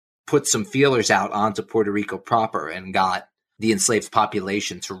to put some feelers out onto Puerto Rico proper and got the enslaved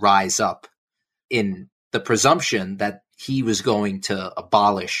population to rise up in the presumption that he was going to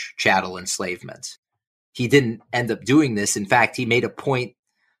abolish chattel enslavement. He didn't end up doing this. In fact, he made a point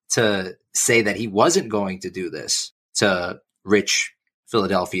to say that he wasn't going to do this to rich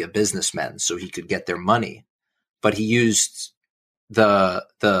Philadelphia businessmen so he could get their money. But he used the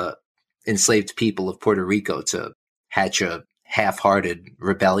enslaved people of Puerto Rico to hatch a half-hearted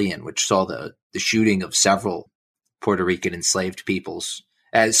rebellion, which saw the shooting of several Puerto Rican enslaved peoples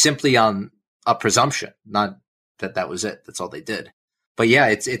as simply on a presumption, not that was it. That's all they did. But yeah,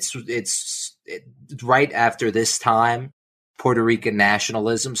 it's right after this time, Puerto Rican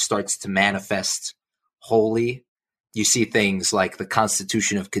nationalism starts to manifest wholly. You see things like the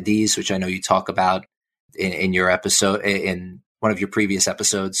Constitution of Cadiz, which I know you talk about in your episode, in one of your previous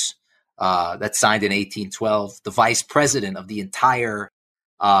episodes, that's signed in 1812. The vice president of the entire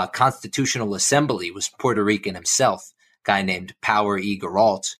Constitutional Assembly was Puerto Rican himself, a guy named Power E.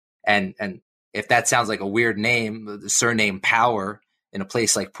 Geralt. And if that sounds like a weird name, the surname Power in a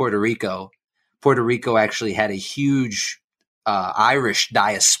place like Puerto Rico actually had a huge Irish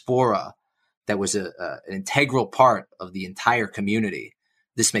diaspora that was an integral part of the entire community.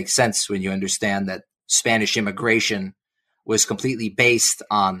 This makes sense when you understand that Spanish immigration was completely based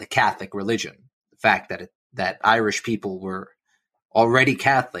on the Catholic religion. The fact that Irish people were already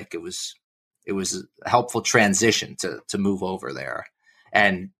Catholic, it was a helpful transition to move over there.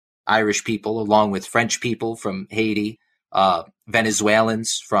 And Irish people, along with French people from Haiti,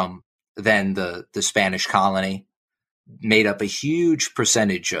 Venezuelans from then the Spanish colony, made up a huge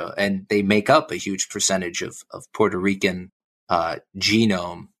percentage, and they make up a huge percentage of Puerto Rican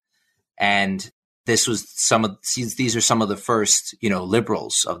genome. And these are some of the first,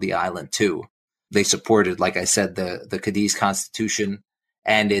 liberals of the island too. They supported, like I said, the Cadiz Constitution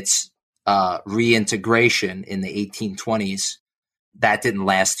and its reintegration in the 1820s. That didn't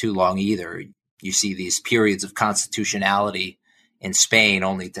last too long either. You see these periods of constitutionality in Spain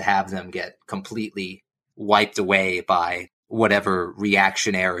only to have them get completely wiped away by whatever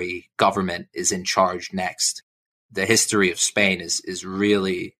reactionary government is in charge next. The history of Spain is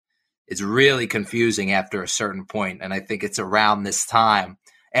really confusing after a certain point. And I think it's around this time,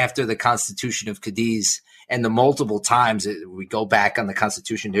 after the Constitution of Cadiz and the multiple times we go back on the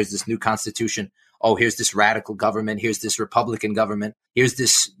Constitution, there's this new Constitution. Oh, here's this radical government. Here's this Republican government. Here's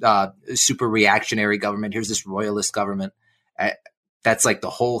this super reactionary government. Here's this royalist government. That's like the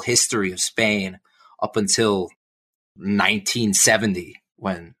whole history of Spain up until 1970,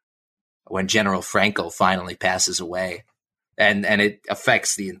 when General Franco finally passes away. And it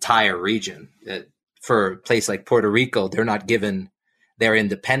affects the entire region. For a place like Puerto Rico, they're not given their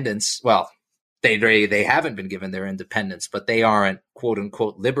independence. Well, they haven't been given their independence, but they aren't, quote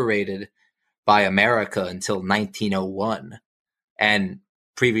unquote, liberated by America until 1901. And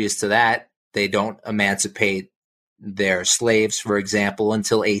previous to that, they don't emancipate their slaves, for example,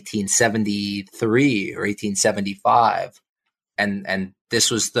 until 1873 or 1875. And this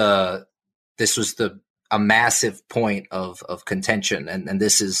was a massive point of contention. And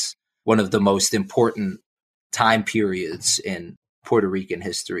this is one of the most important time periods in Puerto Rican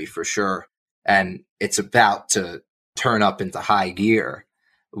history for sure. And it's about to turn up into high gear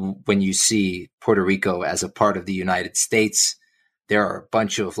when you see Puerto Rico as a part of the United States. There are a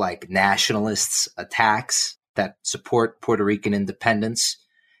bunch of like nationalists attacks that support Puerto Rican independence.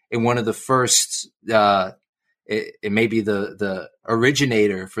 And one of the first, it may be the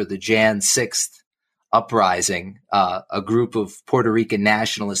originator for the Jan 6th uprising, a group of Puerto Rican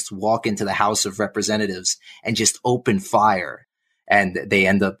nationalists walk into the House of Representatives and just open fire. And they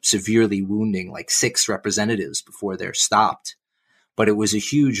end up severely wounding like 6 representatives before they're stopped. But it was a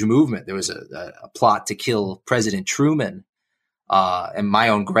huge movement. There was a plot to kill President Truman. And my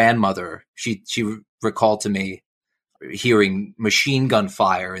own grandmother, she recalled to me hearing machine gun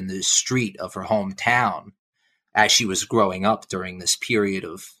fire in the street of her hometown as she was growing up during this period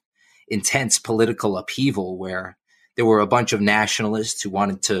of intense political upheaval where there were a bunch of nationalists who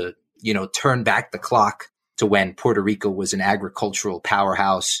wanted to, turn back the clock to when Puerto Rico was an agricultural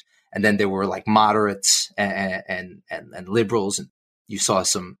powerhouse. And then there were like moderates and liberals. And you saw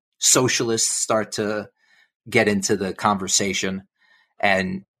some socialists start to get into the conversation.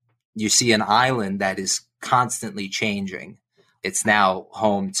 And you see an island that is constantly changing. It's now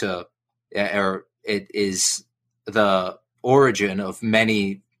home to, or it is the origin of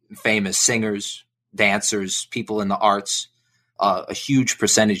many famous singers, dancers, people in the arts. A huge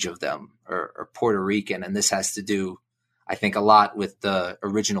percentage of them are Puerto Rican. And this has to do, I think, a lot with the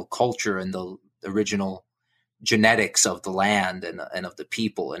original culture and the original genetics of the land and of the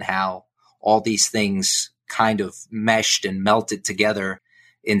people, and how all these things kind of meshed and melted together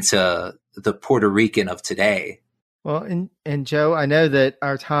into the Puerto Rican of today. Well, and Joe, I know that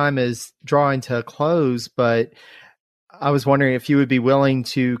our time is drawing to a close, but I was wondering if you would be willing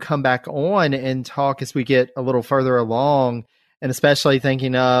to come back on and talk as we get a little further along, and especially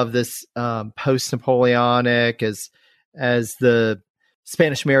thinking of this post-Napoleonic as the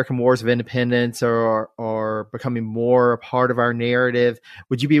Spanish-American Wars of Independence are becoming more a part of our narrative.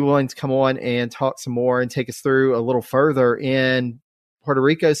 Would you be willing to come on and talk some more and take us through a little further in Puerto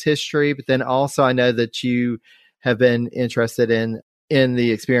Rico's history? But then also, I know that you have been interested in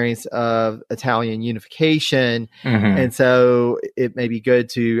the experience of Italian unification. Mm-hmm. And so it may be good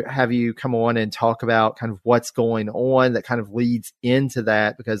to have you come on and talk about kind of what's going on that kind of leads into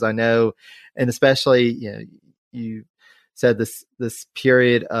that, because I know, and especially, you said this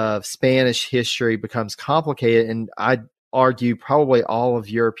period of Spanish history becomes complicated. And I'd argue probably all of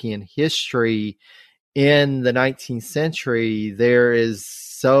European history in the 19th century, there is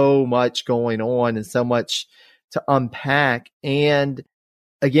so much going on and so much to unpack. And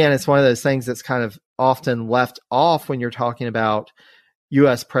again, it's one of those things that's kind of often left off when you're talking about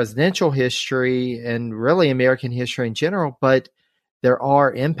U.S. presidential history and really American history in general, but there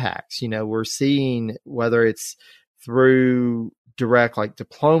are impacts. We're seeing, whether it's through direct like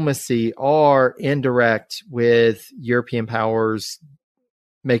diplomacy or indirect with European powers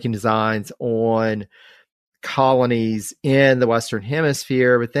making designs on colonies in the Western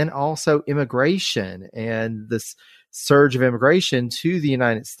Hemisphere, but then also immigration and this surge of immigration to the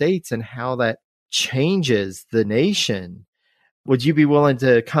United States and how that changes the nation. Would you be willing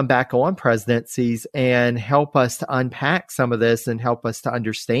to come back on presidencies and help us to unpack some of this and help us to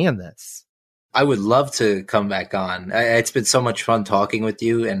understand this? I would love to come back on. It's been so much fun talking with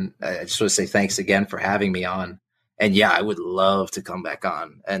you, and I just want to say thanks again for having me on. And yeah, I would love to come back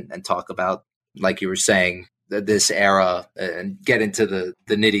on and talk about, like you were saying, this era and get into the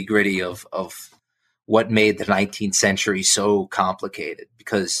nitty gritty of what made the 19th century so complicated.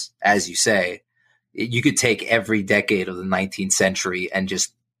 Because as you say, you could take every decade of the 19th century and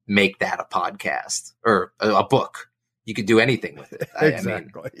just make that a podcast or a book. You could do anything with it.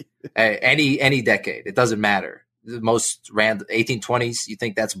 Exactly. Any decade, it doesn't matter. The most random 1820s, you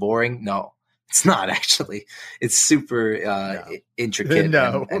think that's boring? No, it's not actually. It's super intricate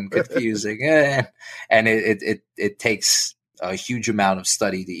and confusing, and it takes a huge amount of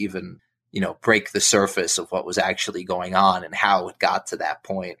study to even break the surface of what was actually going on and how it got to that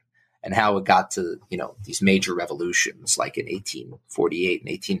point and how it got to these major revolutions like in 1848 and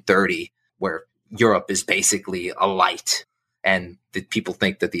 1830, where Europe is basically a light, and that people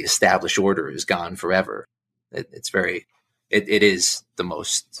think that the established order is gone forever. It is the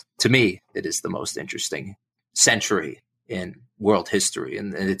most, to me, it is the most interesting century in world history.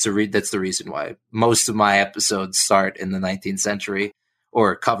 And that's the reason why most of my episodes start in the 19th century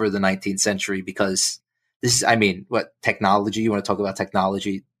or cover the 19th century, because this is, technology, you want to talk about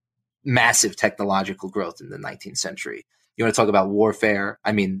technology, massive technological growth in the 19th century. You want to talk about warfare.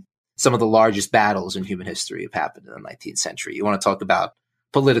 Some of the largest battles in human history have happened in the 19th century. You want to talk about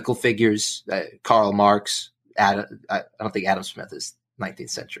political figures, Karl Marx. I don't think Adam Smith is 19th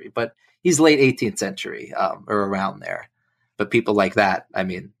century, but he's late 18th century or around there. But people like that,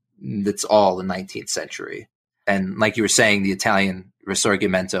 that's all the 19th century. And like you were saying, the Italian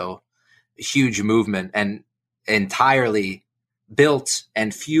Risorgimento, a huge movement and entirely built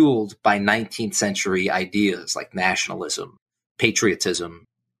and fueled by 19th century ideas like nationalism, patriotism,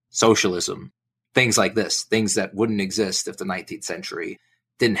 socialism. things like this, things that wouldn't exist if the 19th century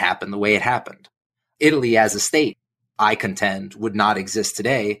didn't happen the way it happened. Italy as a state, I contend, would not exist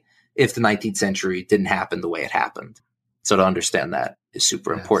today if the 19th century didn't happen the way it happened. So to understand that is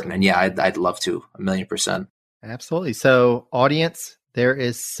super important. And yeah, I'd love to, 1,000,000%. Absolutely. So audience, there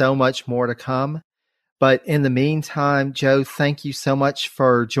is so much more to come. But in the meantime, Joe, thank you so much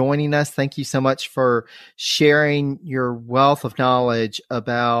for joining us. Thank you so much for sharing your wealth of knowledge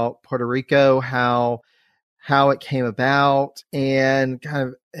about Puerto Rico, how it came about, and kind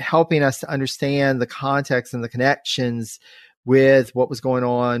of helping us to understand the context and the connections with what was going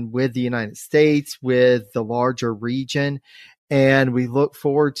on with the United States, with the larger region. And we look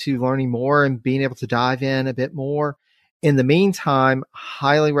forward to learning more and being able to dive in a bit more. In the meantime,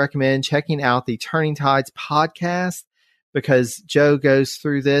 highly recommend checking out the Turning Tides podcast, because Joe goes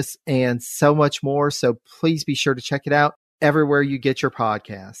through this and so much more. So please be sure to check it out everywhere you get your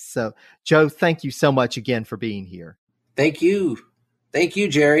podcasts. So Joe, thank you so much again for being here. Thank you. Thank you,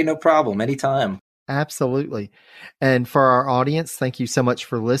 Jerry. No problem. Anytime. Absolutely. And for our audience, thank you so much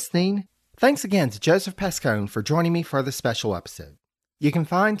for listening. Thanks again to Joseph Pescone for joining me for this special episode. You can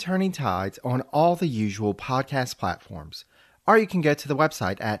find Turning Tides on all the usual podcast platforms, or you can go to the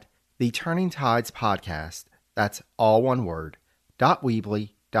website at the Turning Tides Podcast, that's all one word,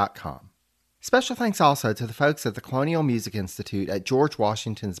 .weebly.com. Special thanks also to the folks at the Colonial Music Institute at George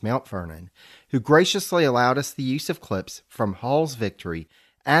Washington's Mount Vernon, who graciously allowed us the use of clips from Hall's Victory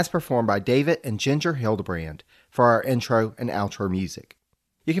as performed by David and Ginger Hildebrand for our intro and outro music.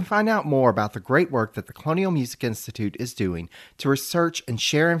 You can find out more about the great work that the Colonial Music Institute is doing to research and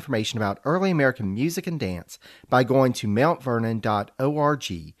share information about early American music and dance by going to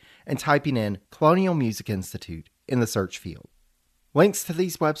mountvernon.org and typing in Colonial Music Institute in the search field. Links to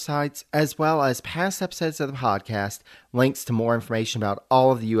these websites, as well as past episodes of the podcast, links to more information about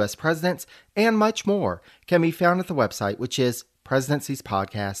all of the U.S. presidents, and much more can be found at the website, which is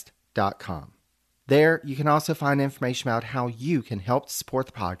presidenciespodcast.com. There, you can also find information about how you can help to support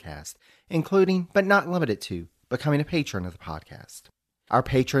the podcast, including, but not limited to, becoming a patron of the podcast. Our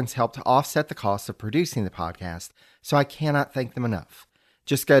patrons help to offset the cost of producing the podcast, so I cannot thank them enough.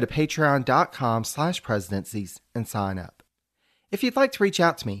 Just go to patreon.com/presidencies and sign up. If you'd like to reach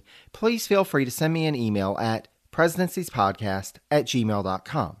out to me, please feel free to send me an email at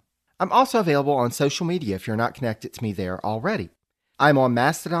presidenciespodcast@gmail.com. I'm also available on social media if you're not connected to me there already. I'm on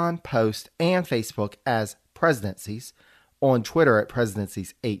Mastodon, Post, and Facebook as Presidencies, on Twitter at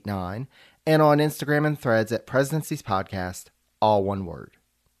Presidencies89, and on Instagram and Threads at Presidencies Podcast, all one word.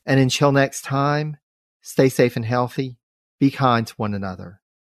 And until next time, stay safe and healthy, be kind to one another,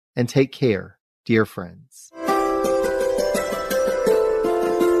 and take care, dear friends.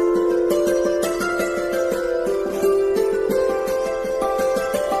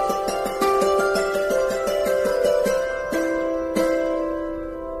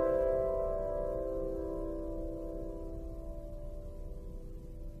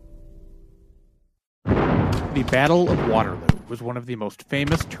 The Battle of Waterloo was one of the most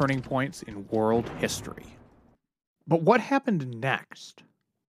famous turning points in world history. But what happened next?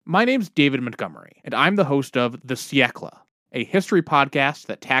 My name's David Montgomery, and I'm the host of The Siècle, a history podcast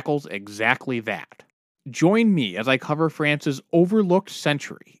that tackles exactly that. Join me as I cover France's overlooked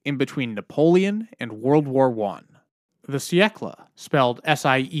century in between Napoleon and World War I. The Siècle, spelled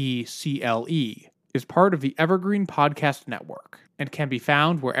SIECLE, is part of the Evergreen Podcast Network and can be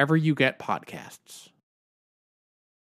found wherever you get podcasts.